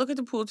 And I look at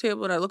the pool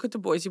table and I look at the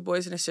Boise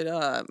Boys and I said,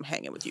 I'm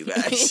hanging with you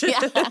guys.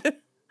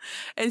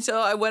 And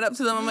so I went up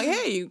to them. I'm like,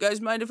 hey, you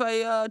guys mind if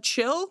I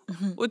chill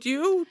with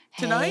you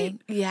tonight?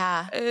 Hey,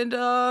 yeah. And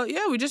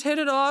we just hit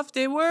it off.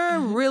 They were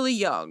really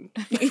young.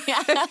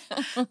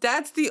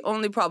 That's the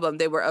only problem.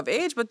 They were of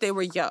age, but they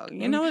were young.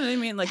 You know what I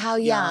mean? Like how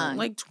young?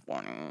 Like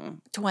 20.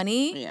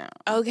 20? Yeah.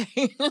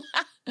 Okay.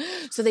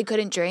 So they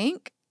couldn't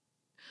drink?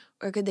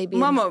 Or could they be?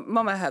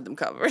 Mama had them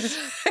covered.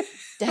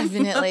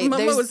 Definitely.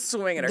 Mama was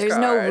swinging her There's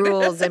card. no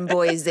rules in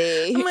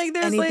Boise. I'm like,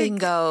 there's anything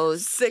like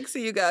goes. 6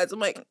 of you guys. I'm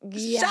like,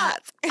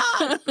 shots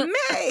up,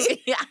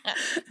 May. Yeah.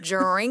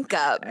 Drink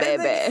up,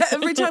 baby.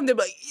 Every time they're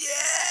like,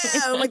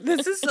 yeah. I'm like,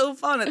 this is so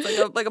fun.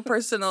 It's like a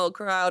personal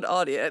crowd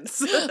audience.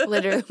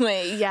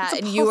 Literally, yeah.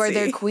 And you are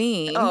their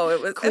queen. Oh,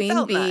 it was Queen it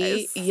felt bee.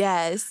 Nice.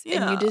 Yes.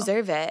 Yeah. And you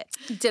deserve it.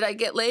 Did I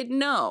get laid?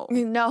 No.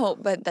 No,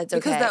 but that's okay.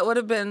 Because that would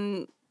have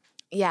been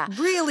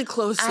really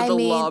close to the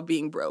law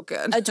being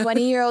broken. A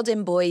 20-year-old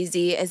in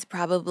Boise is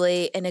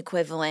probably an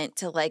equivalent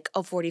to like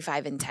a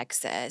 45 in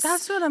Texas.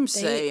 That's what I'm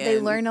saying. They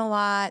learn a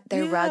lot.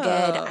 They're rugged.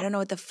 I don't know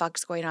what the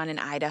fuck's going on in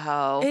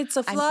Idaho. It's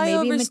a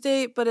flyover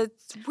state, but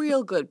it's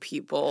real good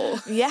people.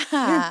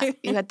 Yeah.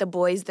 You got the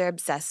boys. They're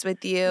obsessed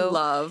with you.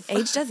 Love.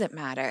 Age doesn't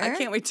matter. I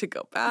can't wait to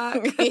go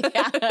back.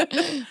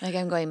 Like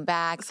I'm going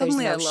back.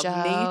 Suddenly There's no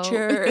I love show.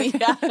 nature.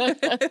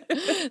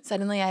 Yeah.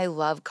 Suddenly I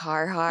love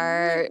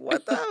Carhartt.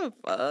 What the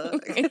fuck?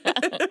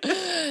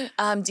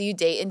 Do you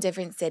date in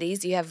different cities?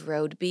 Do you have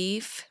road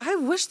beef? I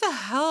wish the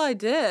hell I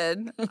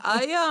did.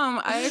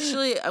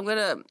 I'm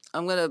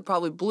gonna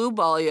probably blue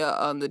ball you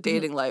on the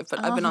dating life,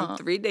 but I've been on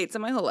 3 dates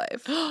in my whole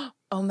life.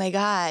 Oh my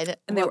God.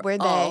 And they were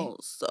they? all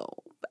so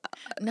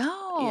bad.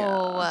 No.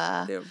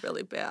 Yeah, they were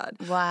really bad.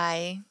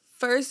 Why?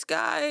 First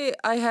guy,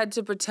 I had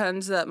to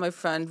pretend that my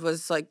friend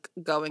was like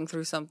going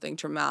through something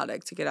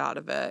traumatic to get out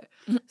of it.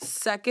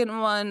 Second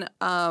one,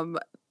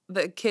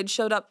 the kid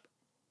showed up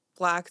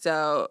blacked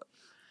out.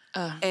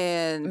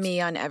 And me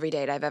on every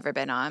date I've ever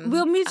been on.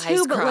 Well, me too,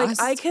 Eyes but crossed.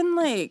 like I can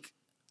like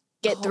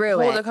get through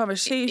hold it. a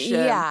conversation.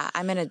 Yeah,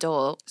 I'm an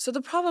adult. So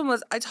the problem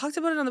was I talked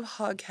about it on the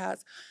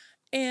podcast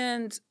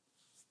and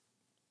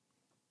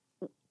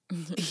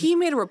he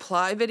made a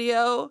reply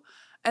video.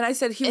 And I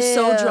said he was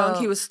so drunk,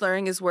 he was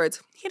slurring his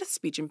words. He had a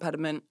speech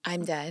impediment.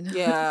 I'm dead.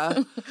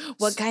 Yeah.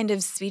 What kind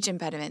of speech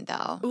impediment,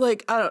 though?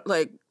 Like, I don't,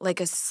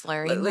 like a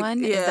slurring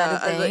one? Yeah, is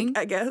that a thing?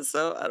 I guess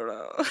so. I don't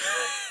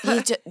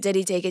know. Did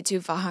he take it too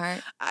far?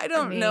 I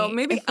don't know.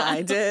 Maybe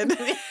I did.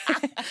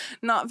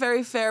 Not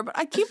very fair, but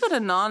I keep it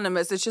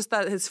anonymous. It's just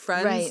that his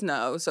friends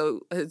know, so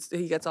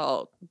he gets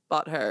all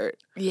butthurt.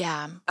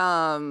 Yeah.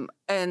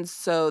 And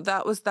so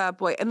that was that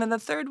boy. And then the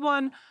third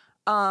one,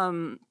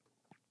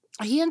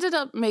 he ended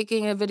up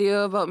making a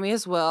video about me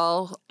as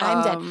well.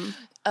 I'm dead.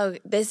 Oh,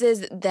 this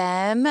is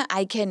them.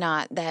 I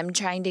cannot. Them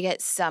trying to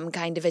get some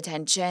kind of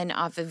attention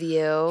off of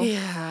you.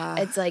 Yeah.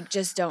 It's like,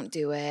 just don't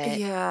do it.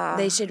 Yeah.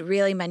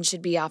 Men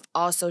should be off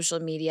all social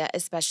media,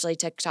 especially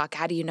TikTok.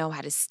 How do you know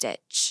how to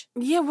stitch?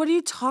 Yeah, what are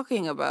you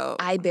talking about?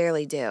 I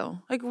barely do.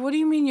 Like, what do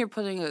you mean you're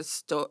putting a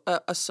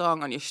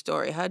song on your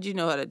story? How'd you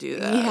know how to do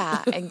that?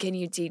 Yeah, and can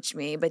you teach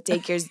me? But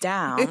take yours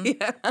down.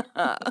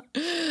 Yeah.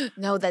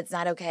 No, that's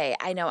not okay.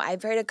 I know.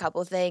 I've heard a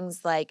couple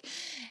things. Like,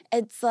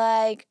 it's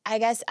like, I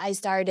guess I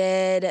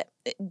started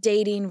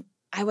dating.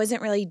 I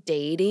wasn't really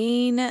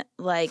dating.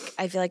 Like,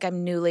 I feel like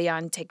I'm newly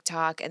on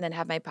TikTok and then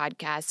have my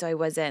podcast. So I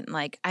wasn't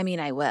like, I mean,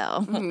 I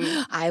will.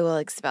 Mhm. I will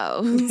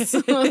expose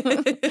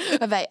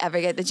if I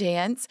ever get the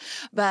chance.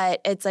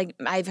 But it's like,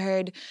 I've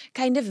heard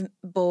kind of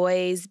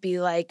boys be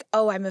like,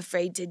 oh, I'm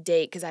afraid to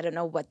date because I don't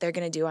know what they're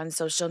going to do on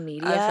social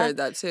media. I've heard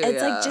that too. It's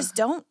yeah. like, just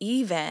don't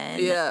even.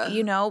 Yeah.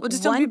 You know? Well,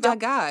 just don't be a bad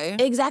guy.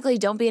 Exactly.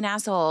 Don't be an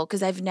asshole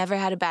because I've never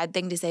had a bad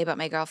thing to say about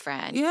my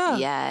girlfriend. Yeah.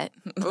 Yet.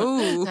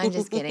 Ooh. I'm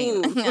just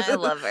kidding. I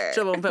love her.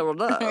 Trouble in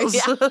paradise.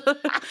 Yeah.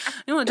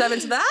 You want to dive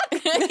into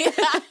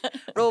that?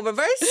 Roll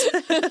reverse.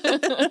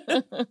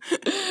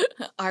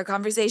 Our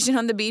conversation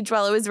on the beach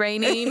while it was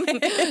raining.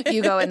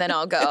 You go and then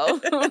I'll go.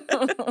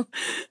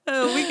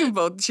 We can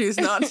both choose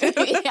not to.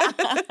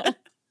 Yeah.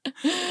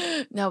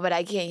 No, but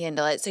I can't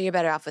handle it. So you're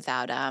better off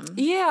without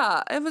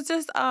Yeah, it was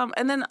just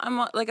and then I'm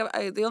like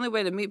the only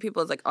way to meet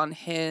people is like on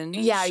Hinge.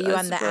 Yeah, are you I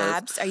on the suppose.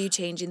 apps? Are you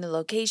changing the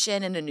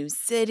location in a new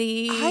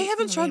city? I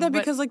haven't tried that What-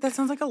 because like that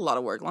sounds like a lot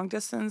of work. Long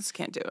distance,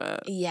 can't do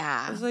it.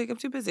 Yeah. I was like, I'm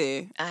too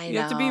busy. I You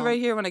have to be know. right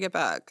here when I get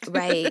back.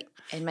 Right.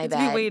 In my You have to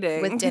be bed.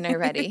 waiting. With dinner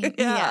ready.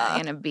 Yeah.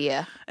 And a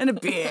beer. And a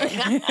beer.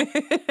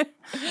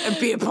 And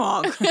beer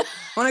pong.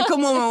 When I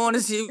come home, I want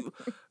to see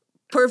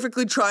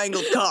perfectly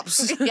triangled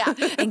cups. Yeah.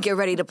 And get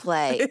ready to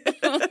play.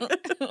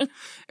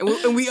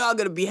 And we are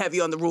going to be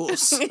heavy on the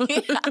rules.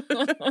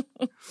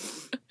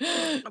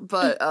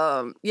 But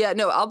yeah,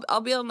 no,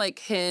 I'll be on like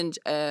Hinge,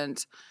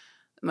 and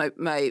my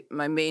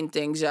main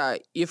things are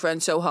your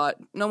friend's so hot.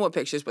 No more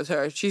pictures with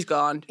her. She's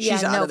gone.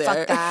 She's out no, of there.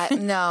 fuck that.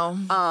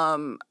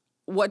 No.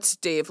 What's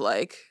Dave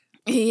like?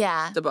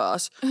 Yeah. The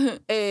boss.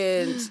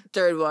 And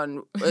third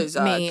one is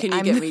Me. can you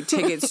I'm- get me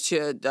tickets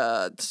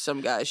to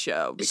some guy's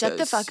show? Shut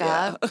the fuck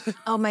yeah. up.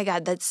 Oh my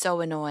God, that's so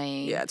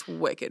annoying. Yeah, it's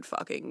wicked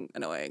fucking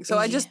annoying. So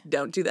I just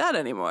don't do that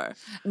anymore.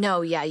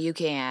 No, yeah, you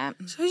can't.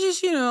 So I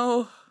just,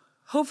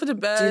 hope for the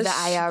best. Do the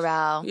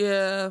IRL.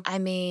 Yeah. I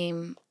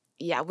mean,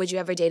 yeah, would you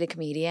ever date a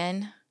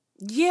comedian?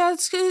 Yeah,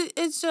 it's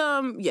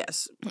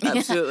yes,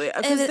 absolutely.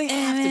 Because they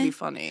have to be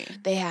funny.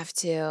 They have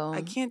to.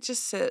 I can't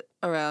just sit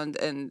around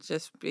and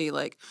just be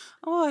like,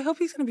 oh, I hope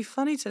he's going to be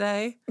funny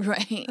today.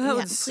 Right. That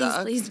would please,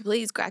 suck.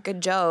 please crack a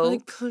joke.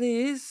 Like,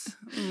 please.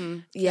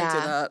 Can't do Yeah.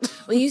 that.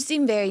 Well, you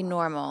seem very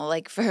normal,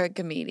 like for a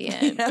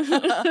comedian.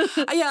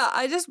 Yeah,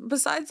 I just,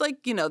 besides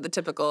like, the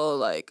typical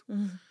like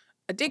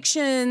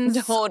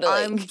addictions. Totally.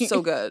 I'm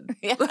so good.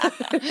 Yeah.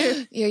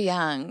 You're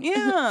young.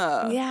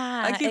 Yeah.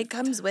 Yeah. I keep It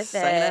comes with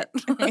saying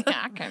it.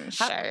 I can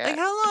share Like it.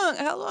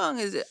 how long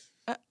is it?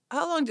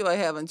 How long do I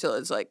have until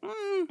it's like,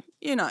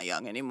 you're not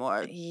young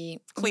anymore?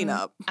 Clean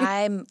up.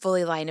 I'm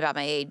fully lying about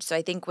my age. So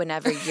I think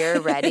whenever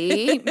you're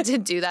ready to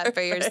do that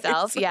for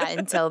yourself, yeah,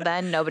 until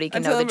then, nobody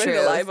can know the I'm ready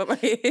to lie truth.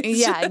 about my age.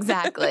 Yeah,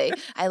 exactly.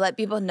 I let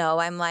people know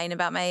I'm lying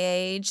about my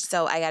age.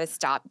 So I got to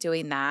stop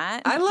doing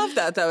that. I love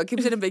that though. It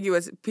keeps it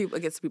ambiguous.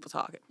 It gets people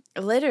talking.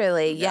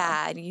 Literally,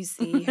 yeah. And you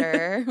see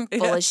her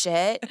full of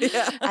shit.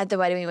 Yeah. At the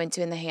wedding we went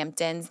to in the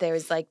Hamptons, there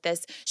was like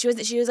this. She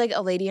was like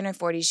a lady in her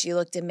 40s. She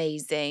looked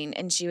amazing,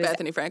 and she was.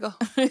 Bethany Frankel.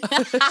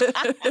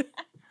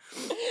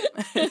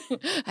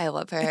 I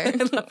love her. I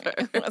love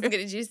her.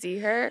 Did you see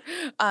her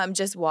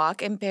just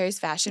walk in Paris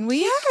Fashion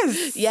Week?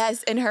 Yes.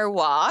 Yes, in her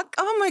walk.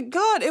 Oh my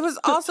God, it was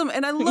awesome,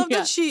 and I love Yeah.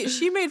 that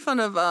she made fun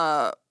of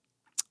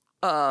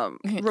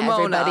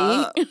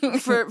Ramona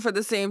for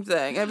the same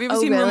thing. Have you ever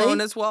Oh, seen really?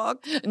 Ramona's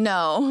walk?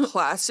 No.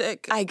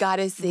 Classic. I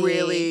gotta see.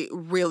 Really,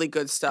 really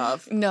good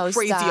stuff. No,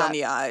 Crazy stop. on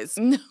the eyes.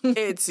 No.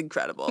 It's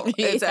incredible.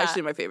 It's Yeah.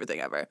 actually my favorite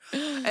thing ever.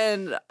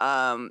 And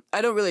I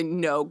don't really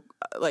know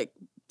like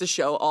the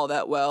show all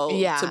that well.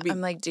 Yeah, to be, I'm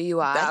like, do you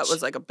watch? that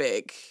was like a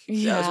big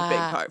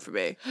Yeah. part for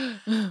me.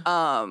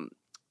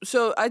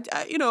 So I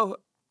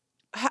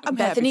I'm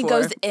Bethany happy for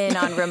her. goes in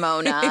on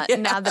Ramona. Yeah.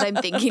 Now that I'm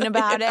thinking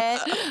about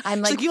it, I'm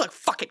She's like, you look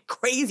fucking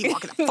crazy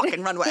walking the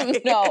fucking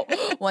runway. no.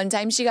 One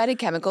time she got a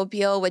chemical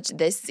peel, which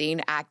this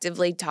scene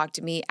actively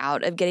talked me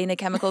out of getting a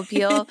chemical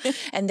peel.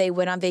 And they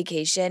went on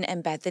vacation,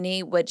 and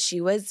Bethany, she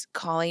was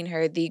calling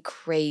her the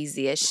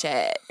craziest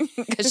shit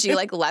because she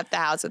like left the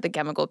house with a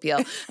chemical peel.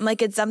 I'm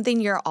like, it's something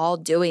you're all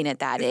doing at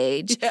that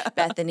age, Yeah.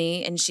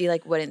 Bethany. And she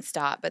like wouldn't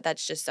stop, but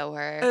that's just so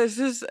her.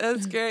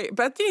 It's great.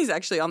 Bethany's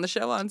actually on the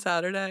show on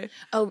Saturday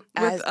Oh,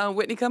 with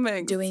Whitney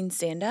Cummings. doing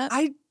stand up?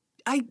 I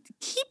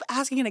keep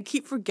asking and I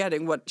keep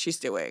forgetting what she's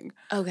doing.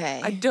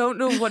 Okay. I don't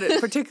know what it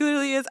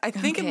particularly is. I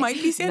think it Okay. might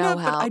be stand No up,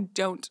 but I help.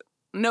 don't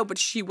No, but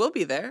she will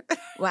be there.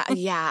 Wow,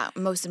 yeah,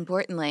 most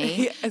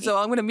importantly. And so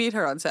I'm going to meet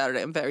her on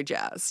Saturday. I'm very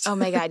jazzed. Oh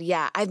my God,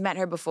 yeah. I've met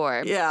her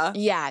before. Yeah.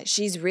 Yeah,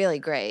 she's really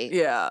great.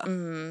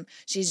 Yeah.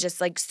 She's just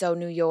like so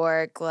New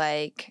York,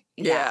 like,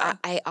 Yeah.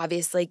 I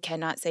obviously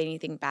cannot say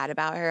anything bad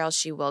about her, else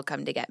she will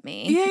come to get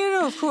me.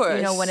 Yeah, of course.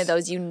 You know, one of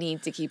those you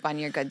need to keep on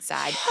your good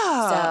side.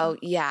 Yeah. So,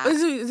 yeah.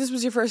 This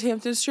was your first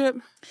Hamptons trip?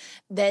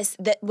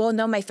 Well,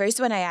 no, my first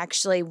one I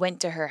actually went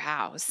to her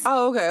house.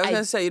 Oh, okay. I was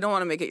going to say, you don't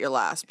want to make it your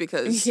last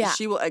because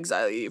she will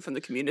exile you from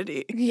the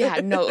community.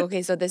 Yeah, no,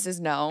 okay, so this is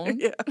known.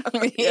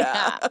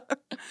 Yeah.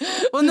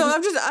 Well, no, I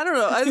don't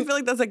know. I feel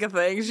like that's like a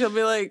thing. She'll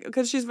be like,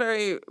 because she's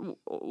very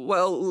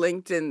well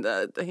linked in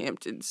the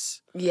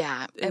Hamptons.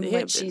 Yeah, and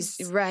what she's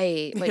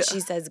what she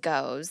says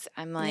goes.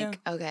 I'm like,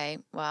 okay,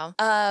 well,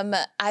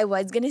 I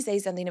was gonna say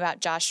something about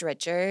Josh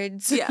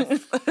Richards. Yeah.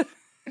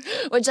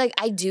 Which, like,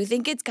 I do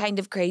think it's kind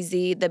of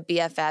crazy, the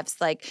BFFs.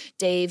 Like,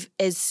 Dave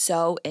is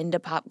so into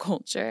pop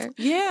culture.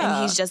 Yeah.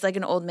 And he's just like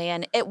an old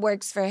man. It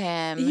works for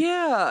him.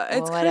 Yeah.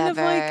 It's kind of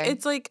like,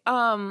 it's like,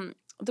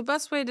 the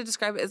best way to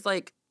describe it is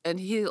like, and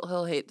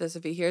he'll hate this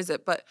if he hears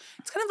it, but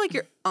it's kind of like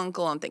your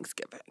uncle on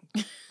Thanksgiving.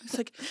 It's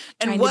like,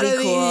 and what are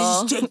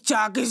these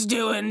TikTokers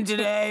doing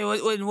today?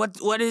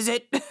 What is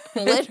it?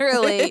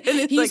 Literally.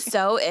 He's like,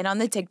 so in on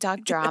the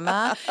TikTok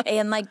drama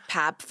and like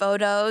pap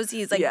photos.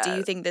 He's like, do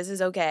you think this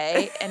is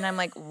okay? And I'm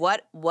like,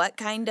 what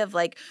kind of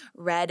like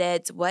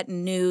Reddit, what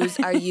news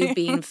are you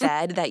being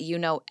fed that you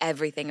know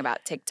everything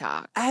about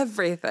TikTok?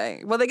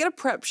 Everything. Well, they get a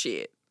prep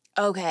sheet.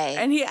 Okay.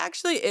 And he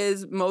actually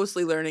is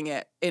mostly learning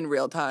it in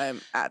real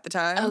time at the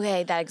time.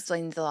 Okay, that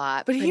explains a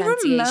lot. But he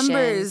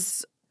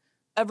remembers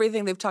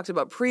everything they've talked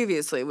about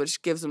previously,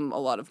 which gives him a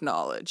lot of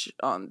knowledge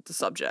on the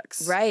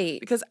subjects. Right.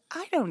 Because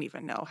I don't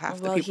even know half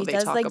the people they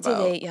Well, talk about. he does like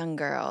to date young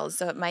girls,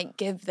 so it might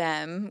give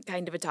them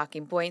kind of a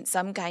talking point,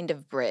 some kind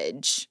of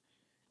bridge.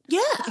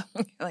 Yeah.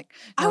 Like,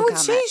 I would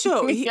say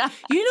so. You know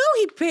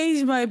he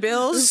pays my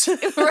bills.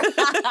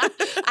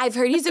 I've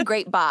heard he's a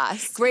great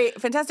boss.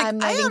 Great, fantastic. I'm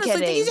not even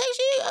kidding. Think he's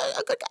actually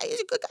a good guy. He's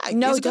a good guy.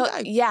 No, he's a good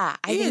guy. Yeah,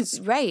 I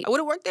think right. I would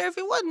have worked there if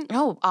he wasn't.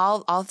 No,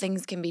 all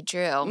things can be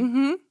true.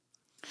 Mm-hmm.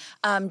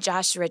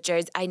 Josh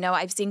Richards, I know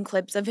I've seen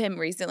clips of him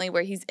recently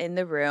where he's in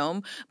the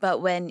room,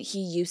 but when he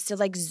used to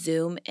like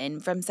zoom in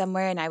from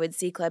somewhere and I would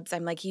see clips,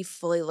 I'm like, he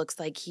fully looks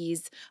like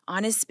he's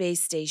on a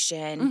space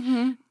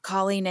station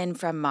calling in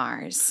from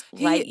Mars,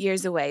 light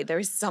years away. There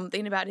was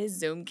something about his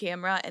Zoom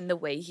camera and the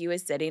way he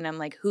was sitting. I'm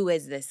like, who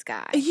is this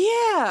guy?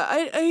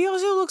 Yeah, he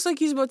also looks like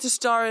he's about to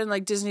star in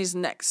like Disney's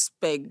next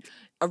big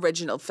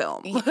original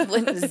film.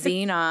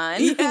 Xenon.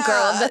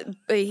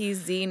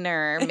 He's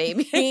Zener,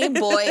 maybe.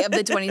 Boy of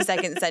the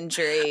 22nd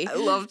century. I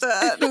love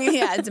that.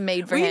 Yeah, it's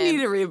made for him. We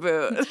need a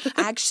reboot.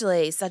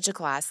 Actually, such a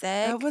classic.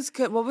 That was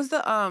good. What was the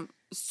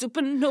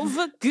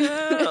Supernova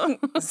Girl?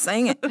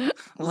 Sing it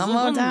one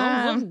more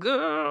time.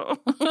 Girl.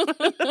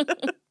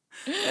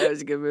 That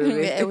was a good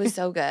movie. It was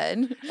so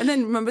good. And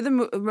then remember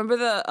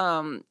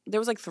the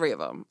there was like 3 of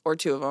them or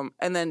 2 of them,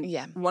 and then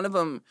one of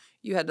them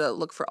you had to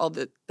look for all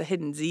the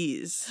hidden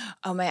Z's.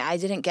 Oh my! I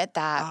didn't get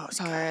that part.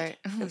 Good.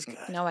 It was good.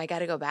 No, I got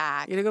to go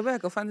back. You got to go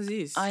back. Go find the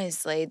Z's.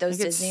 Honestly, those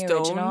Disney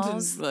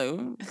originals.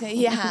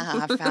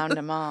 Yeah, I found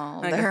them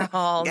all. They're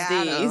all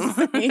Z's.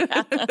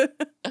 Yeah.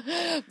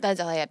 That's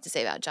all I have to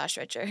say about Josh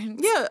Richards.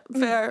 Yeah,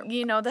 fair.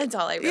 You know, that's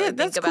all I really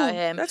think about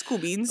him. That's cool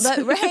beans.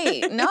 But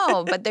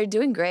but they're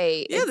doing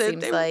great. Yeah,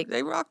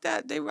 they rock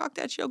that. They rock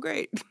that show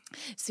great.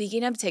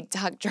 Speaking of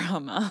TikTok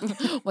drama,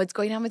 what's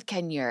going on with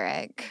Ken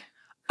Urich?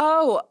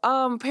 Oh,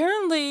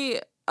 apparently,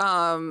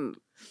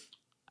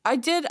 I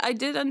did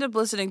end up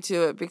listening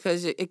to it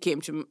because it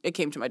came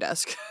to my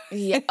desk.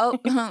 Yeah. Oh,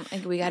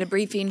 like we got a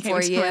briefing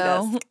for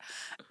you.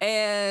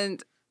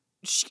 And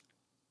she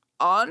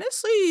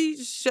honestly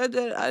said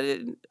that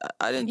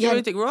I didn't do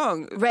anything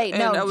wrong. Right.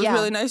 And I was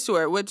really nice to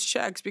her, which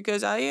checks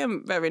because I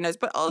am very nice.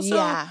 But also,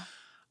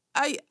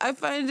 I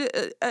find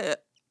it.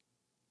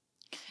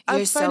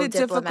 You're so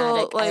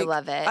diplomatic. Like, I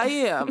love it. I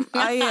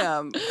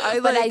am.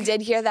 But I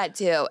did hear that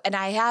too. And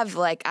I have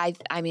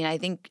I mean, I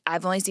think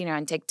I've only seen her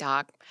on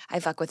TikTok. I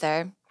fuck with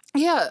her.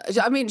 Yeah.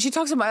 I mean, she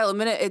talks a mile a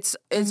minute. It's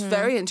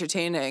very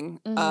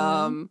entertaining.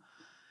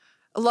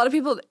 A lot of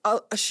people,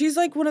 she's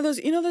like one of those,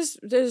 you know,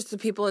 there's the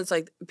people, it's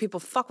like people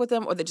fuck with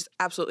them or they just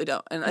absolutely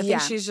don't. And I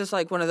think she's just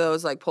like one of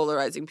those like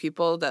polarizing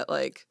people that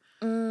like,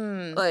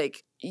 you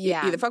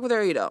either fuck with her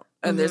or you don't.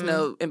 And there's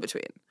no in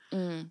between.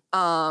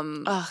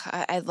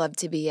 I'd love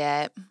to be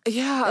it.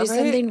 Yeah, there's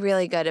something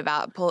really good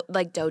about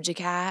like Doja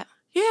Cat.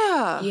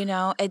 Yeah, you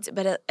know,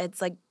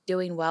 it's like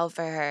doing well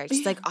for her.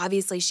 She's like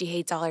obviously she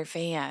hates all her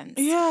fans.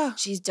 Yeah,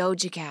 she's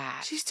Doja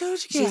Cat.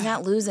 She's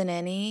not losing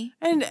any.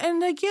 And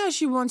like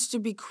she wants to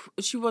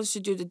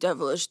do the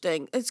devilish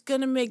thing. It's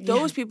gonna make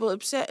those people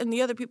upset, and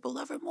the other people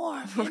love her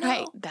more.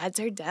 Right, that's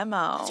her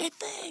demo. That's her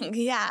thing.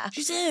 Yeah,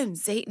 she's in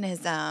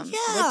Satanism,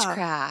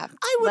 witchcraft.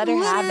 I would let her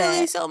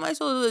have it. Sell my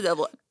soul to the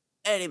devil.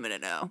 Any minute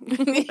now.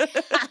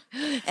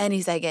 Any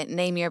second.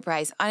 Name your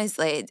price.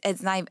 Honestly,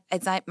 it's not.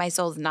 My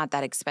soul's not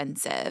that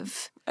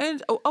expensive.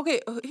 And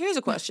okay, here's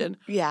a question.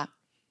 Yeah.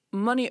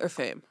 Money or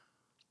fame?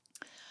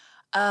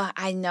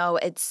 I know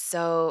it's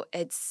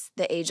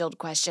the age-old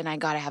question. I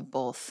gotta have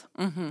both.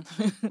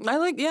 Mm-hmm.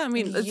 I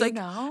mean, it's You like,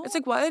 know? it's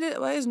like, why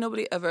has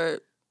nobody ever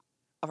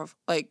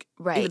like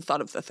Right. even thought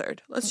of the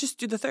third? Let's just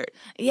do the third.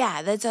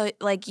 Yeah, that's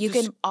like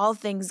all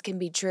things can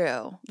be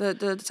true.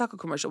 The taco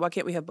commercial. Why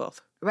can't we have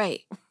both?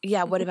 Right.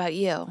 Yeah, what about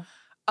you?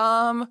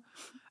 I've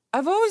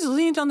always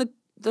leaned on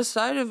the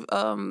side of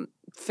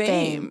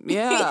fame.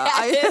 Yeah.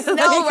 Yes, no,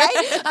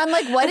 right? I'm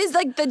like, what is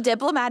like the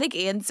diplomatic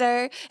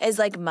answer is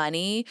like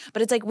money,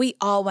 but it's like we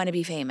all want to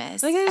be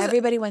famous. Like,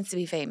 Everybody wants to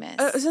be famous.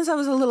 Since I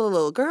was a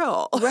little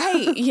girl.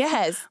 Right,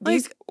 yes.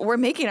 We're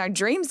making our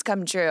dreams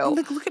come true. I'm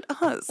like, look at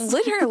us.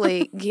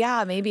 Literally,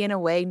 yeah, maybe in a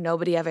way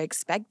nobody ever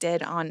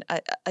expected on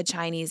a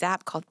Chinese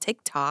app called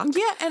TikTok.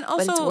 Yeah, and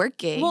also, but it's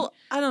working. Well,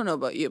 I don't know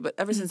about you, but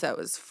ever since I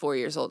was 4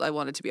 years old, I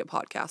wanted to be a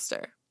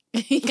podcaster.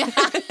 Yeah.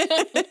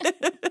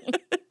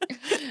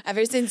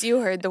 Ever since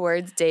you heard the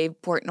words Dave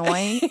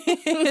Portnoy.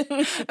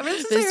 Ever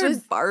since I heard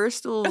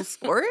Barstool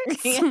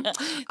Sports, yeah.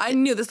 I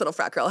knew this little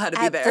frat girl had to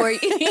be there.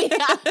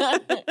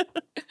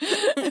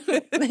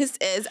 This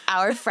is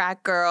our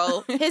frat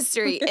girl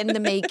history in the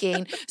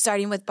making,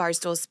 starting with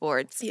Barstool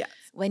Sports. Yes.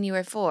 When you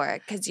were 4,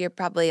 because you're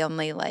probably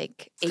only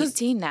like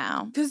 18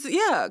 now. Because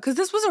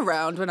this was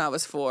around when I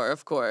was 4,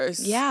 of course.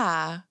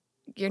 Yeah.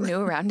 You're new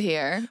around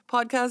here.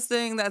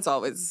 Podcasting, that's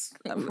always,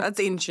 that's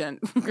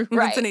ancient. Right.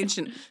 That's an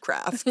ancient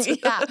craft.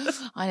 Yeah,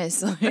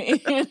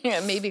 honestly.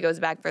 Maybe goes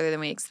back further than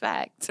we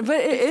expect.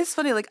 But it is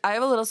funny. Like, I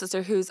have a little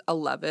sister who's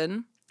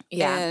 11.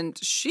 Yeah. And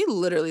she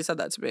literally said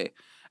that to me.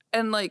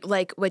 And like,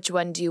 which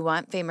one do you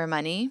want, fame or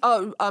money?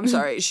 Oh, I'm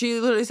sorry. She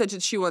literally said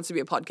she wants to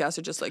be a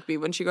podcaster just like me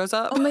when she grows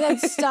up. Oh my God,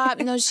 stop.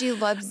 No, she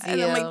loves you.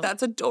 And I'm like,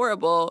 that's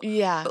adorable.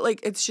 Yeah. But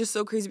like, it's just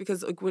so crazy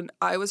because like when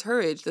I was her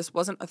age, this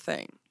wasn't a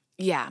thing.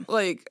 Yeah.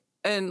 Like,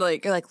 and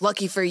like, you're like,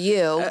 lucky for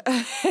you.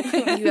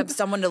 You have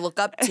someone to look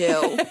up to.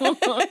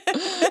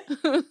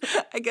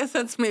 I guess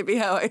that's maybe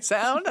how I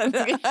sound.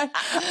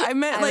 I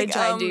meant I like, would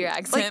try and do your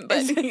accent,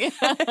 but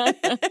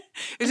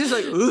it's just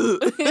like,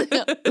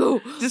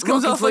 ooh. Just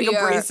comes off like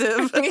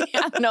abrasive.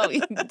 Yeah, no, he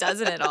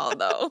doesn't at all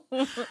though.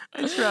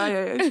 I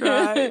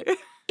try.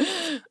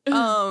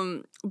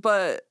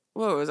 But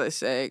what was I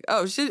saying?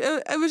 Oh,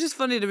 it was just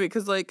funny to me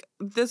because like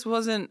this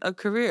wasn't a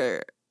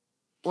career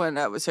when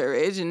I was her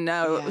age, and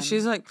now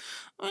she's like,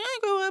 when I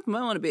grow up, I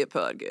want to be a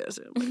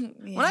podcaster.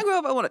 When I grow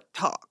up, I want to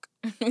talk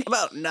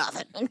about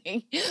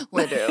nothing.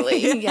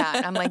 Literally.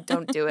 Yeah. I'm like,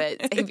 don't do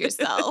it. Save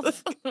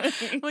yourself.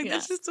 Like,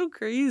 it's just so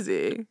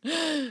crazy.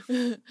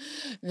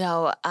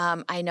 No,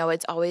 I know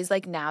it's always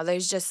like now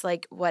there's just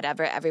like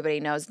whatever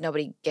everybody knows.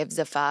 Nobody gives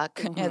a fuck.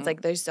 Mm-hmm. It's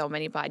like there's so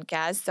many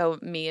podcasts. So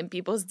me and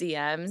people's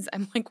DMs,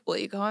 I'm like, will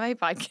you go on my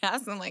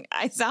podcast? I'm like,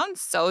 I sound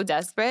so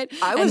desperate.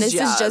 Is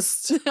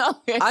just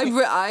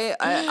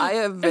I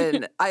have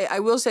been, I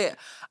will say,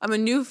 I'm a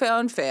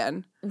newfound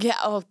fan. Yeah.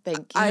 Oh,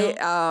 thank you.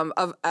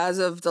 As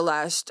of the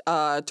last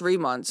 3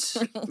 months,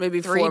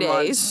 maybe 3 4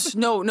 days. months.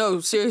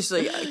 No,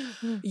 seriously,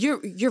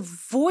 your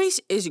voice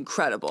is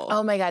incredible.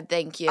 Oh my God,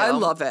 thank you. I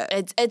love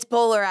it. It's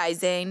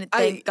polarizing.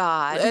 Thank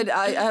God. And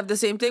I have the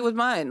same thing with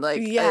mine.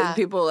 Like,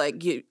 people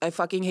like, I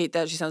fucking hate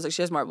that. She sounds like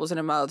she has marbles in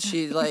her mouth.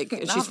 She's like,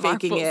 she's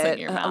faking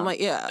it. I'm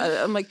like,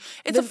 I'm like,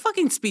 it's a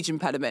fucking speech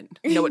impediment.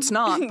 No, it's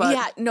not. But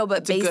yeah, no,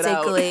 but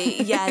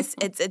basically, yes,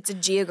 it's a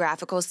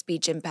geographical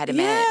speech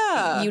impediment.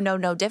 Yeah, you know,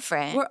 no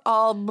different. We're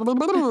all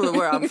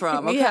where I'm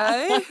from, okay?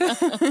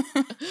 Yeah.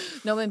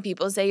 No, when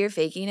people say you're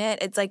faking it,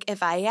 it's like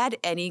if I had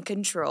any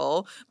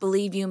control,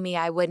 believe you me,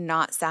 I would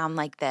not sound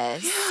like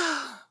this.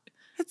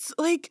 It's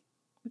like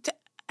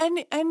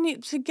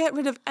to get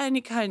rid of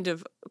any kind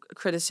of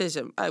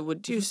criticism, I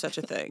would do such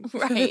a thing.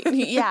 Right.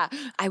 Yeah.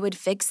 I would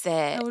fix it.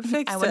 I want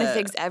to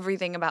fix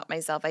everything about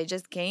myself. I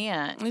just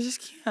can't.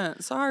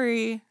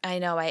 Sorry. I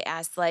know. I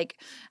asked my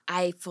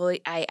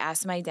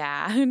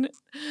dad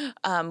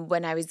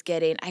when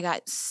I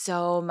got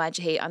so much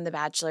hate on The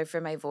Bachelor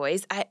for my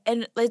voice.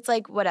 And it's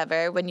like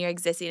whatever, when you're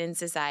existing in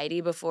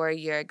society before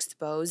you're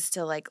exposed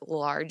to like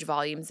large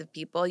volumes of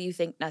people, you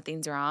think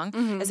nothing's wrong.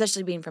 Mm-hmm.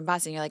 Especially being from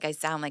Boston, you're like, I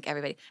sound like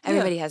everybody.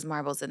 Everybody has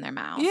marbles in their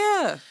mouth.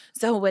 Yeah.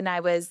 So when I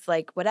was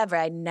like, whatever,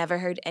 I never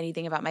heard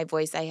anything about my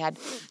voice. I had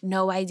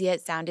no idea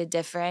it sounded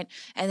different.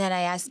 And then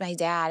I asked my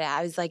dad,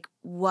 I was like,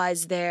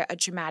 was there a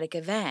traumatic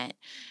event?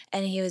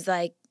 And he was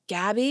like,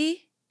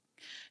 Gabby,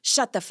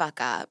 shut the fuck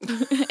up.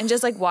 And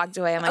just like walked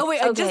away. I'm like, oh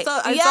wait, okay.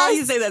 I saw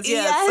you say that.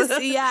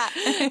 Yes. Yeah.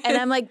 And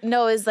I'm like,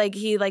 no, it's like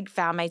he like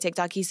found my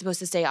TikTok. He's supposed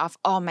to stay off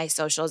all my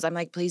socials. I'm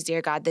like, please,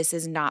 dear God, this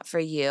is not for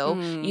you.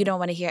 Mm. You don't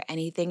want to hear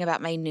anything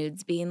about my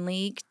nudes being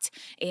leaked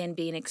and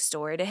being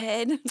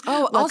extorted.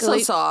 Oh, luckily, also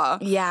saw.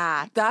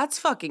 Yeah. That's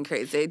fucking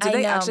crazy. Did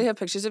they actually have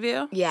pictures of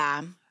you?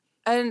 Yeah.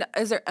 And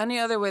is there any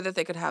other way that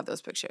they could have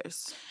those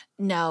pictures?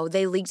 No,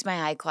 they leaked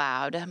my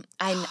iCloud.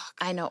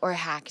 I know, or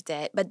hacked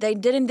it, but they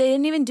didn't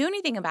even do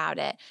anything about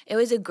it. It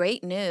was a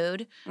great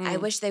nude. I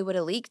wish they would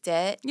have leaked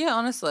it. Yeah,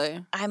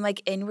 honestly. I'm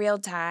like in real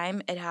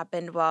time. It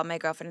happened while my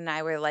girlfriend and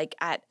I were like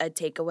at a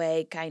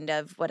takeaway kind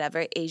of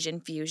whatever Asian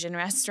fusion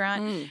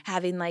restaurant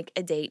having like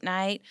a date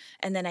night.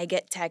 And then I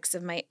get texts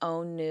of my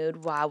own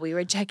nude while we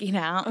were checking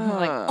out. I'm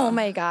like, oh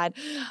my God,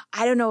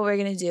 I don't know what we're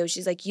going to do.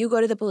 She's like, you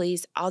go to the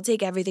police. I'll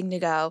take everything to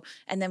go.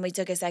 And then we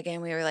took a second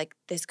and we were like,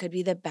 this could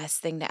be the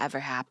best thing to ever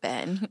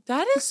happen.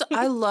 That is,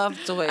 I love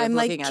the way I'm of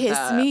like, looking kiss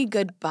at that. me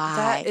goodbye.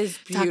 That is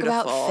beautiful.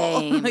 Talk about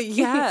fame.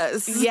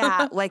 Yes.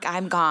 Yeah, like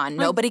I'm gone.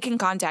 Nobody can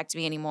contact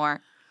me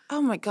anymore.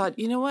 Oh my God.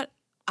 You know what?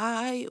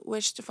 I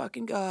wish to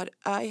fucking God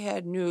I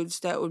had nudes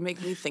that would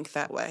make me think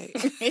that way.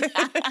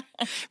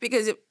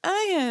 Because if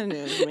I had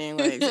nudes being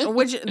like,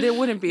 which there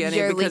wouldn't be any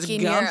You're because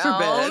leaking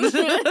God your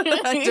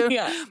forbid.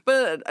 Yeah.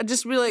 But I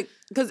just be like,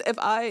 because if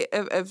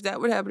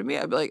that would happen to me,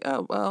 I'd be like,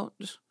 oh, well,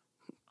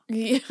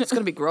 it's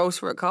going to be gross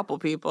for a couple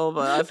people,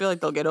 but I feel like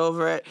they'll get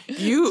over it.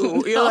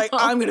 You're like,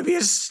 I'm going to be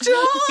a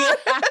star.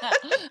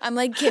 I'm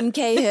like Kim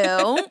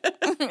K-Who.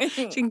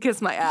 She can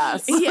kiss my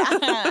ass. Yeah,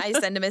 I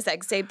send him a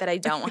sex tape that I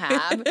don't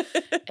have.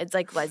 It's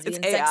like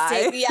lesbian sex AI.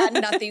 tape. Yeah,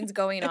 nothing's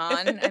going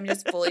on. I'm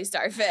just fully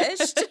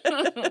starfished.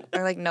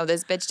 They're like, no,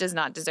 this bitch does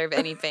not deserve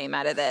any fame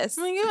out of this.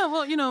 I'm like, yeah,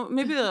 well,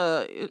 maybe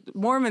the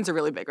Mormons are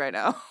really big right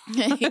now.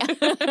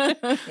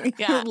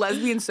 Yeah.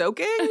 Lesbian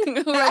soaking?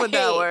 How would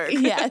that work?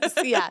 Yes,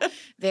 yeah.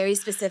 Very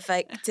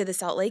specific to the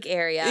Salt Lake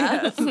area.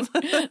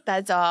 Yes.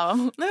 That's all.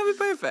 That would be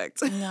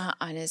perfect. No,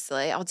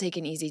 honestly, I'll take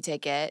an easy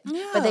ticket.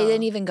 Yeah. But they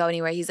didn't even go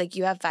anywhere. He's like,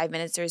 you have 5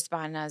 minutes to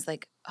respond. And I was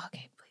like,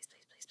 okay,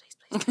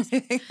 please.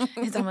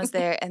 It's almost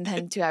there. And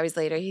then 2 hours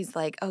later, he's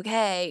like,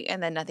 okay.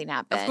 And then nothing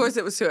happened. Of course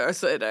it was 2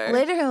 hours later.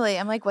 Literally.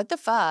 I'm like, what the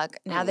fuck?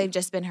 Now they've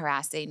just been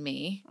harassing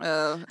me.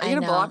 Are you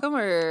going to block them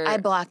or? I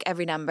block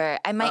every number.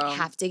 I might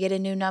have to get a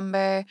new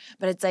number,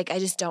 but it's like, I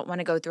just don't want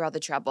to go through all the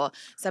trouble.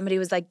 Somebody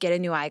was like, get a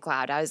new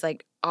iCloud. I was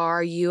like,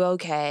 are you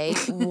okay?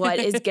 What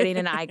is getting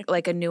a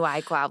new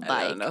iCloud like?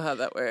 I don't know how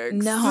that works.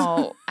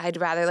 No, I'd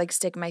rather like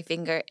stick my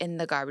finger in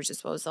the garbage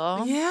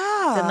disposal.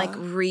 Yeah. Than like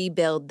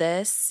rebuild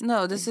this.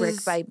 No, this brick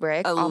is by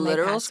brick. a all my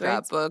literal passwords.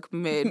 scrapbook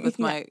made with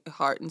my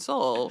heart and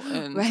soul.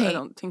 And Right. I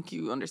don't think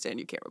you understand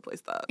you can't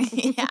replace that.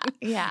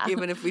 Yeah.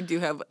 Even if we do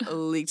have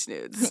leaked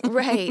nudes.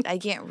 Right. I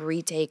can't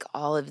retake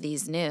all of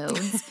these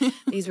nudes.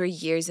 These were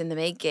years in the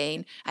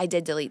making. I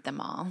did delete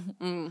them all.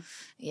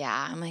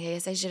 Yeah. I'm like, I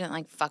guess I shouldn't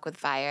like fuck with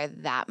fire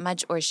that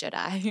much, or should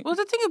I? Well,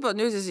 the thing about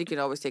nudes is you can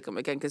always take them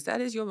again because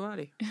that is your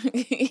body.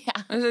 Yeah.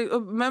 It's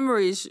like,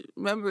 memories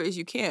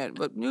you can't,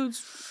 but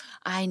nudes.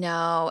 I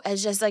know.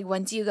 It's just like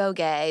once you go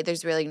gay,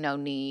 there's really no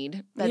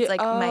need. That's like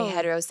my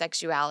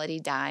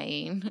heterosexuality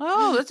dying.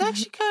 Oh, that's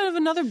actually kind of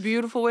another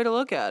beautiful way to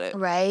look at it.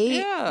 Right?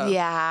 Yeah.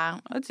 Yeah.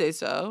 I'd say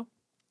so.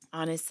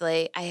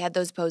 Honestly, I had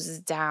those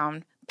poses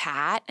down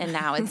pat, and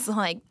now it's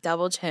like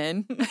double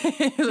chin.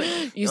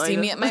 You see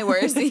me at my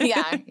worst.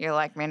 Yeah. You're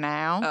like me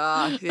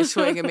now. You're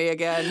swinging me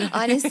again.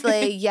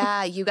 Honestly,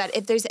 yeah.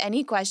 If there's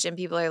any question,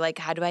 people are like,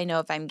 how do I know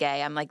if I'm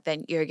gay? I'm like,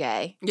 then you're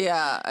gay.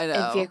 Yeah, I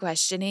know. If you're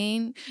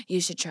questioning,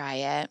 you should try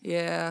it.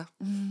 Yeah.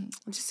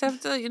 Just have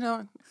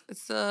to,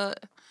 it's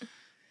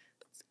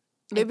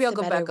maybe I'll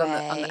go back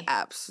on the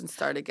apps and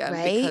start again,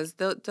 right? because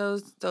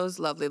those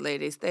lovely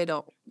ladies, they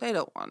don't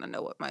want to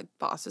know what my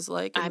boss is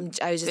like. I was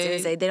just gonna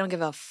say they don't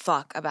give a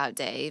fuck about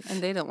Dave,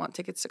 and they don't want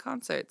tickets to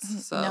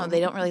concerts. So no,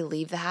 they don't really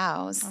leave the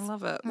house. I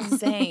love it.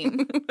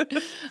 Same.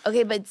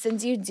 Okay, but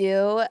since you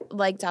do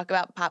like talk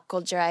about pop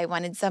culture, I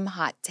wanted some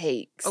hot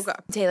takes. Okay.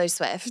 Taylor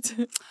Swift.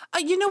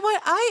 You know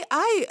what?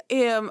 I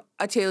am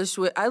a Taylor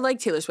Swift. I like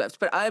Taylor Swift,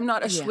 but I'm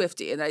not a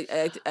Swiftie, and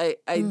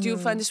I do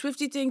find the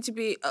Swiftie thing to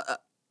be.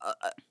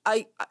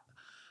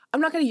 I'm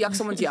not going to yuck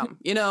someone's yum,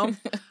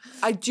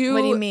 I do.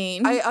 What do you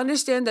mean? I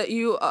understand that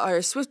you are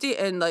a Swiftie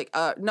and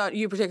not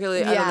you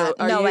particularly. Yeah, I don't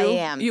know. Are no, you?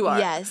 I am. You are.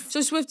 Yes.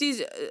 So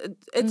Swifties,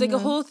 it's like a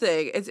whole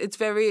thing. It's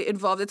very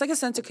involved. It's like a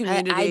sense of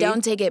community. I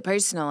don't take it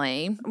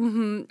personally.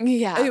 Mm-hmm.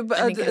 Yeah, but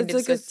I'm kind of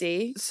like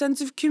Swiftie. a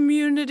sense of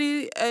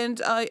community, and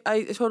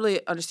I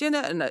totally understand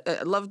that, and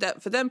I love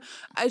that for them.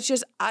 It's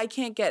just I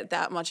can't get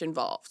that much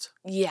involved.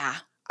 Yeah.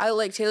 I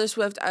like Taylor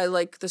Swift. I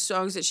like the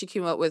songs that she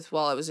came out with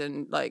while I was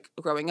in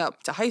growing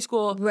up to high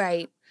school.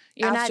 Right.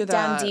 You're After not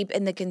down that- deep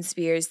in the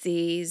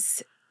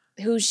conspiracies,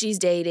 who she's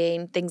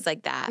dating, things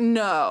like that.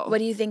 No. What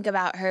do you think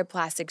about her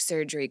plastic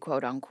surgery,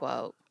 quote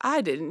unquote?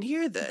 I didn't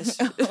hear this.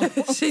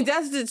 See,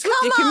 that's the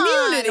Come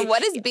community. on,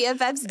 what is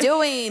BFFs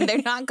doing?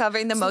 They're not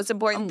covering the most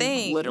important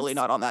things. Literally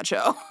not on that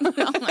show.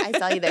 I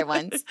saw you there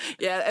once.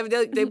 Yeah, I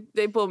mean,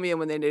 they pulled me in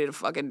when they needed a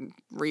fucking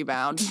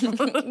rebound.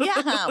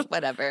 Yeah,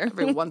 whatever.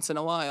 Every once in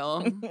a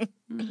while.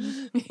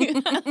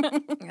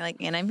 You're like,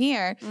 and I'm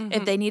here.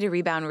 If they need a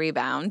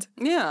rebound.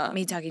 Yeah.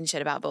 Me talking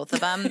shit about both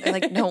of them. They're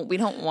like, no, we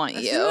don't want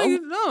you.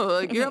 No,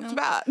 you're up to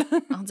bat.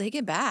 I'll take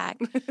it back.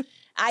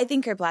 I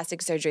think her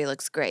plastic surgery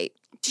looks great.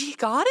 She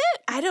got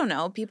it? I don't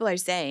know. People are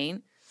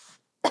saying.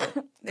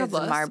 God It's the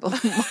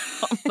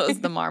bless.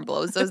 the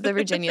Marlboros. Those the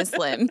Virginia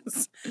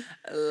Slims.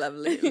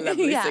 Lovely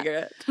Yeah.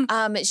 cigarette.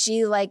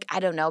 She like, I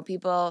don't know,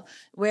 people,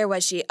 where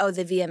was she? Oh,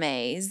 the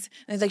VMAs.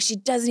 And it's like, she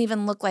doesn't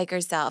even look like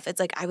herself. It's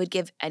like, I would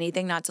give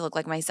anything not to look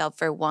like myself,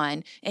 for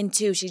one. And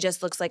two, she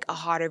just looks like a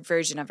hotter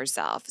version of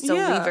herself. So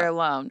leave her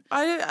alone.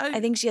 I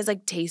think she has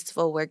like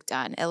tasteful work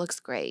done. It looks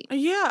great.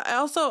 Yeah. I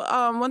also,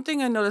 one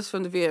thing I noticed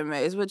from the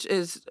VMAs, which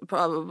is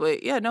probably,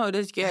 it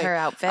is gay. Her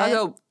outfit. I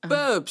go,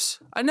 boobs.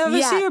 I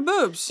never see her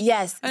boobs.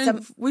 Yes.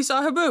 And we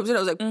saw her boobs, and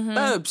I was like,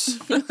 boobs.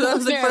 That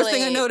was the first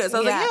thing I noticed. I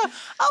was like,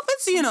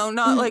 outfits,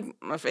 not like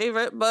my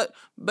favorite, but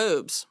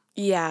boobs.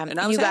 Yeah, and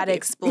I was you got to happy.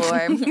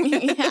 explore.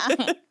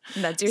 Yeah,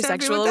 that's your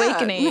sexual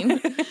awakening.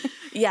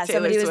 Yeah,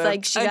 somebody was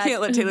like, I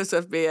can't let Taylor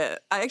Swift be it.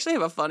 I actually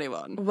have a funny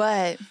one.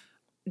 What?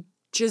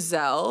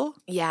 Giselle.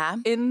 Yeah.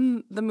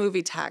 In the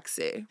movie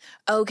Taxi.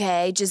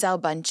 Okay, Giselle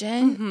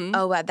Bundchen.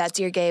 Oh, wow,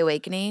 that's your gay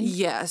awakening?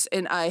 Yes,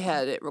 and I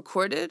had it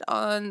recorded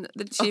on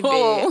the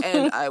TV,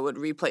 and I would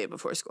replay it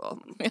before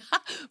school.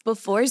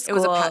 Before school. It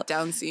was a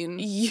pat-down scene.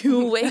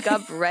 You wake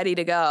up ready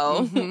to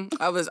go.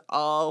 I was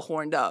all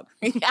horned up.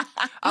 Yeah.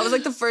 I was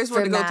like the first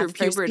one to go through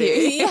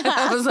puberty.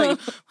 I was like,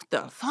 what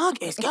the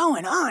fuck is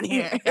going on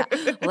here? Yeah.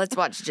 Let's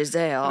watch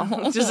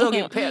Giselle. Giselle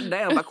getting patted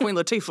down by Queen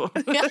Latifah.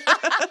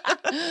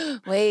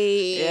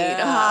 Wait.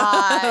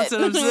 Hot. That's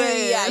what I'm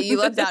saying. Yeah, you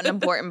left out an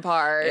important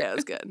part. Yeah, it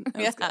was good.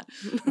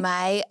 Good.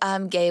 My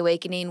gay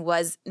awakening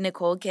was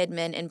Nicole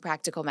Kidman in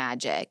Practical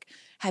Magic.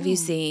 Have you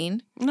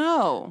seen?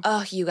 No.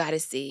 Oh, you got to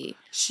see.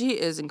 She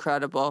is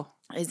incredible.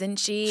 Isn't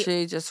she?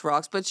 She just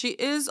rocks. But she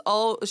is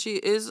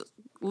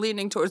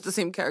leaning towards the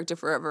same character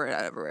forever and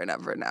ever and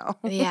ever now.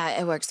 Yeah,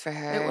 it works for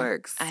her. It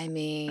works. I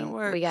mean, it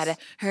works. We got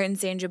her and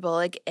Sandra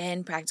Bullock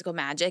in Practical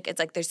Magic. It's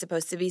like they're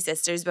supposed to be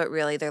sisters, but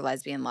really they're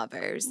lesbian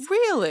lovers.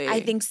 Really?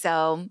 I think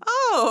so.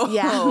 Oh.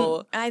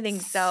 Yeah, I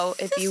think so.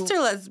 If Sister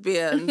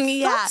lesbians.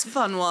 Yeah. That's a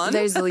fun one.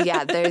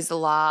 There's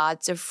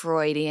lots of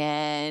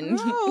Freudian.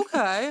 Oh,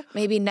 okay.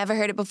 Maybe never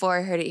heard it before.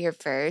 I heard it here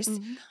first.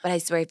 But I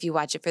swear if you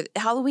watch it for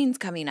Halloween's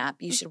coming up,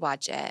 you should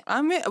watch it.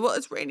 Well,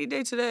 it's rainy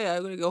day today.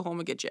 I'm going to go home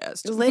and get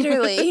jazzed.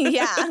 Literally,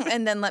 yeah.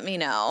 And then let me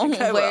know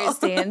where it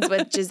stands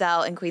with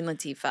Giselle and Queen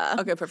Latifah.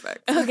 Okay,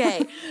 perfect.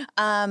 Okay.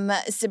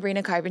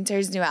 Sabrina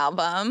Carpenter's new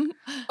album.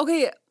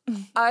 Okay,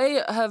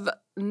 I have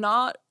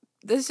not.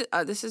 This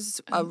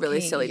is a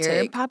really silly Your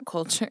take. pop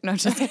culture. No,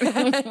 just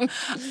kidding.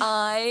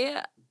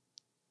 I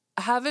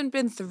haven't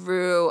been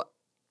through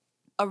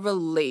a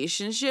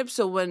relationship,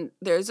 so when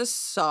there's a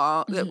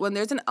song, when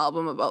there's an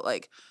album about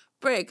like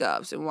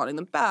breakups and wanting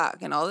them back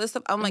and all this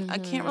stuff, I'm like, I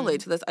can't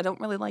relate to this. I don't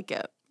really like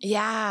it.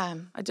 Yeah.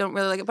 I don't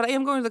really like it, but I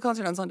am going to the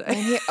concert on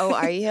Sunday. Oh,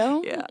 are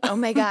you? Yeah. Oh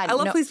my God. I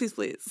love Please, Please,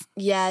 Please.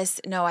 Yes.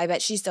 No, I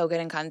bet she's so good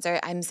in concert.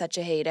 I'm such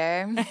a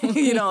hater.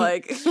 You know,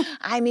 like.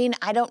 I mean,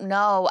 I don't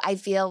know. I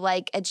feel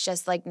like it's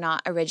just like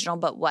not original,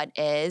 but what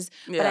is.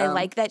 Yeah. But I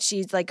like that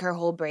she's like, her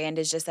whole brand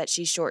is just that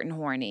she's short and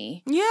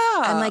horny. Yeah.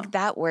 I'm like,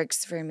 that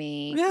works for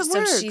me. Yeah, it so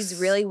works. She's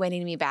really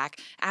winning me back.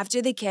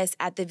 After the kiss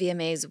at the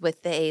VMAs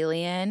with the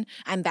alien,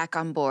 I'm back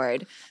on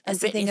board. That's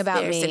the thing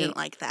about me. Didn't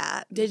like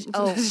that.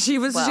 She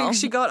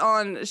got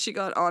on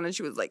and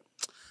she was like,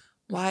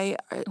 why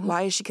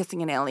is she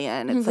kissing an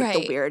alien? It's like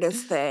the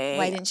weirdest thing.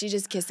 Why didn't she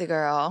just kiss a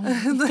girl?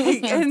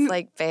 Like, it's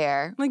like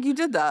fair. Like you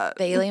did that.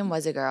 The alien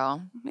was a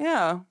girl.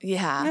 Yeah.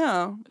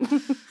 Yeah.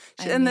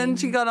 And then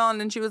she got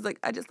on and she was like,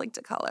 I just like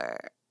to color.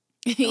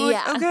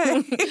 Yeah.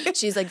 Like, okay.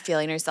 She's like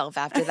feeling herself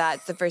after that.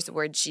 It's the first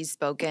word she's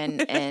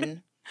spoken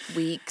in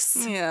weeks.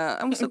 Yeah.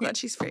 I'm so glad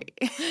she's free.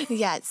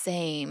 Yeah,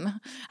 same.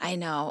 I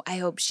know. I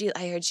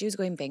heard she was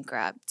going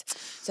bankrupt.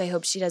 So I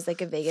hope she does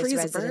like a Vegas Free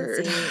as a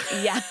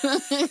residency. Yeah.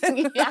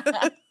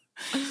 Yeah.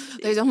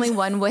 There's only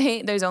one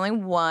way. There's only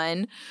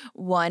one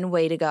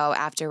way to go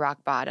after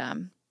rock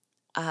bottom.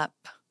 Up.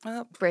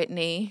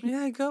 Brittany.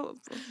 Yeah, go.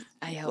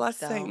 I hope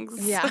Blessings.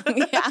 so. Yeah.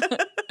 Yeah.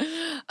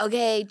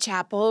 Okay,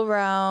 Chapel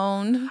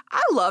Roan.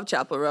 I love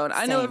Chapel Roan.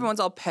 I know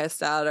everyone's all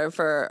pissed at her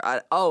for.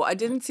 I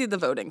didn't see the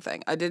voting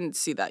thing. I didn't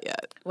see that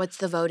yet. What's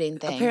the voting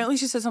thing? Apparently,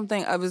 she said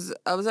something. I was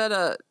at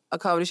a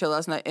comedy show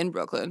last night in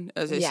Brooklyn,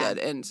 as I said,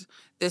 and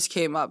this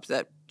came up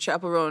that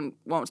Chapel Roan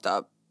won't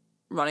stop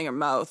running her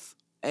mouth.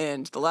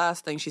 And the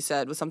last thing she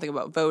said was something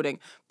about voting,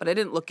 but I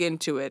didn't look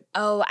into it.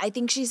 Oh, I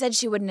think she said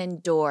she wouldn't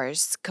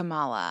endorse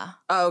Kamala.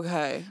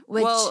 Okay.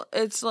 Well,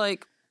 it's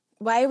like,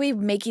 why are we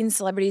making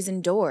celebrities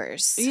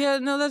endorse? Yeah,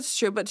 no, that's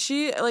true. But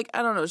she, like,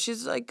 I don't know.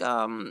 She's like,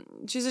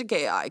 she's a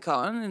gay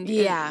icon, and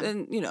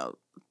and you know,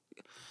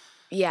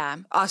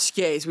 us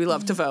gays, we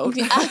love to vote.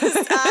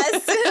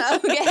 us,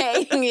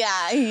 okay,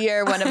 yeah,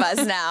 you're one of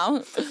us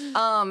now.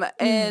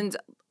 And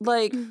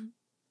like.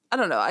 I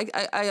don't know.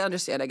 I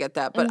understand. I get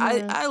that. But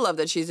I love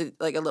that she's a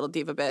little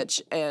diva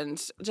bitch, and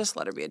just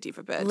let her be a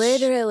diva bitch.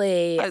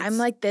 Literally. I'm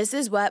like, this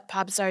is what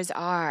pop stars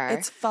are.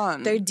 It's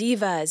fun. They're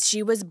divas.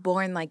 She was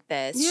born like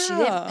this. Yeah. She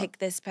didn't pick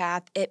this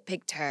path. It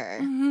picked her.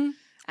 Mm-hmm.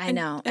 I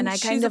know. And I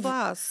she's kind a of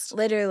blast.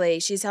 literally,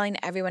 she's telling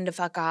everyone to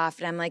fuck off.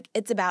 And I'm like,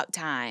 it's about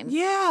time.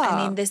 Yeah.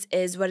 I mean, this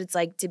is what it's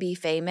like to be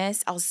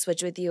famous. I'll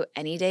switch with you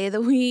any day of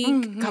the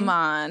week. Come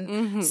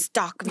on.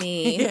 Stalk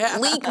me.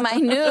 Leak my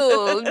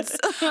nudes.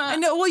 I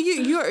know. Well,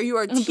 you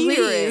are teetering.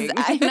 Please.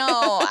 I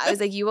know. I was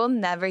like, you will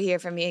never hear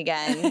from me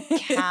again.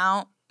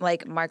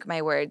 Mark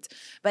my words.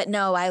 But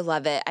no, I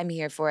love it. I'm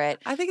here for it.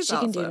 I think it's she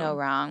awesome. can do no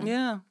wrong.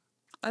 Yeah.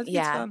 I think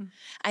it's fun.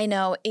 I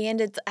know.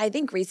 And I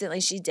think recently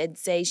she did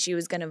say she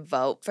was going to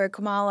vote for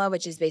Kamala,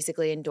 which is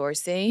basically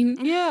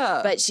endorsing. Yeah.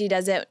 But she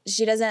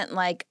doesn't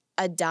like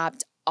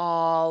adopt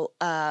all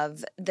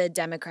of the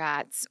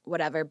Democrats'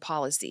 whatever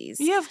policies.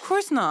 Yeah, of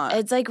course not.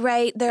 It's like,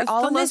 right, they're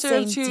all in the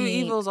same lesser of two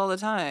team. evils all the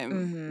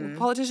time.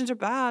 Politicians are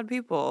bad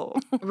people.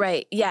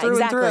 Right. Yeah, through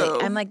exactly. and through.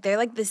 I'm like, they're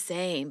like the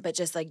same, but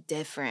just like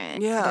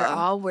different. Yeah. They're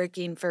all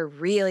working for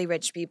really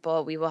rich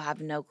people. We will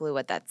have no clue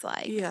what that's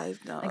like. Yeah,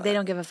 no. Like they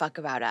don't give a fuck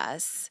about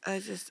us. I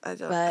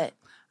don't. But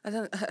I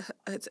don't.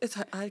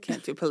 I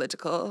can't do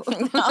political.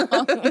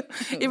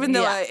 Even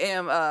though I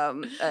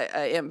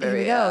am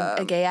very.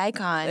 A gay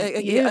icon.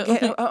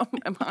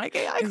 Am I a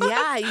gay icon?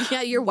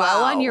 Yeah. You're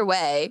well on your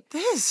way.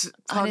 This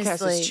podcast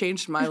Honestly. has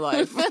changed my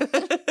life.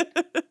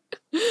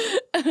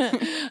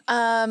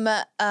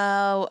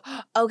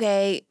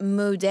 Okay,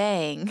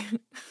 Moodang.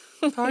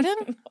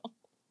 Pardon?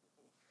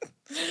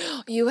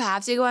 You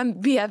have to go on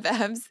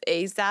BFFs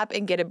ASAP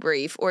and get a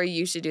brief, or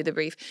you should do the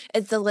brief.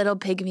 It's the little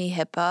pygmy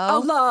hippo. Oh,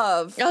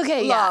 love.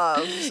 Okay,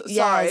 love.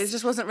 yeah. Sorry, it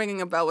just wasn't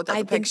ringing a bell without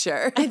the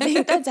picture. I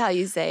think that's how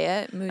you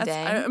say it, Moodang.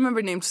 I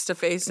remember names to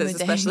faces,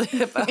 Moodang. especially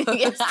hippos.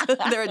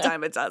 They're a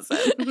dime a dozen.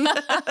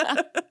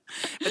 But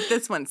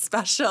this one's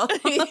special.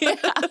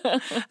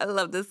 I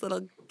love this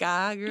little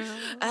guy, girl.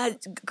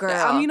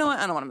 Girl. You know what?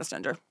 I don't want to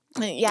misgender.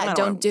 Yeah,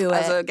 don't do it.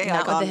 As a gay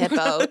not icon. with the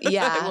hippo.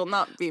 Yeah. I will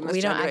not be misgendering.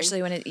 We don't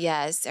actually want to.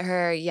 Yes.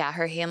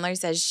 Her handler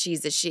says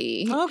she's a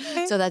she.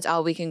 Okay. So that's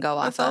all we can go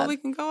off of. That's all we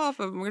can go off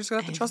of. We're just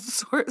going to have to trust the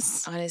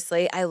source.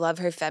 Honestly, I love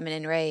her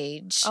feminine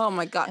rage. Oh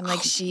my God. I'm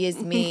like, she is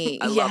me.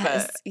 I love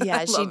it.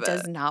 Yeah, she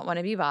does not want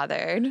to be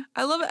bothered.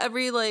 I love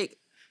every,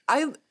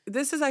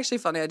 this is actually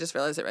funny. I just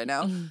realized it right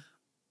now.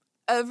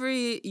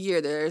 Every year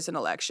there's an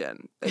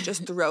election. They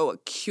just throw a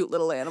cute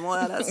little animal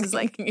at us. It's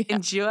like,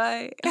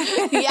 enjoy.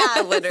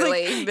 Yeah,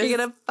 literally. You're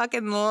going to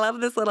fucking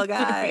love this little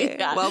guy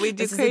while we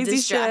do this crazy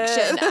is a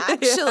distraction, shit.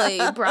 actually,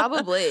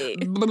 probably.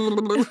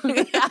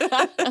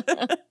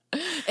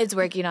 It's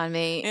working on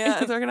me. Yeah,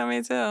 it's working on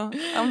me too.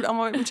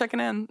 I'm checking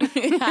in.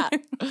 Yeah.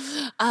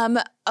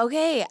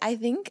 Okay, I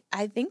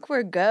think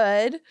we're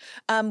good.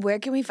 Where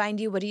can we find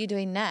you? What are you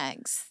doing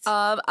next?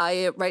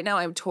 Right now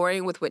I'm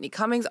touring with Whitney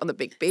Cummings on the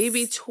Big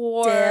Baby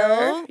tour.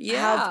 Still?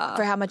 Yeah.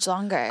 For how much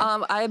longer?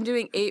 I am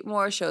doing 8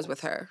 more shows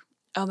with her.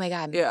 Oh my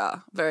God. Yeah,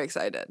 very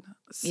excited.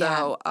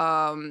 So,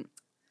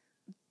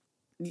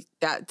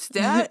 that's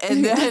that.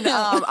 And then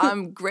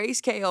I'm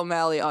Grace K.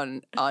 O'Malley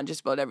on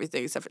just about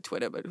everything except for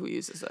Twitter, but who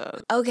uses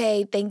that?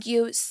 Okay, thank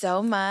you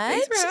so much.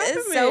 Thanks for having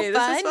It's so me.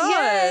 fun. This was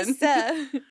fun. Yes.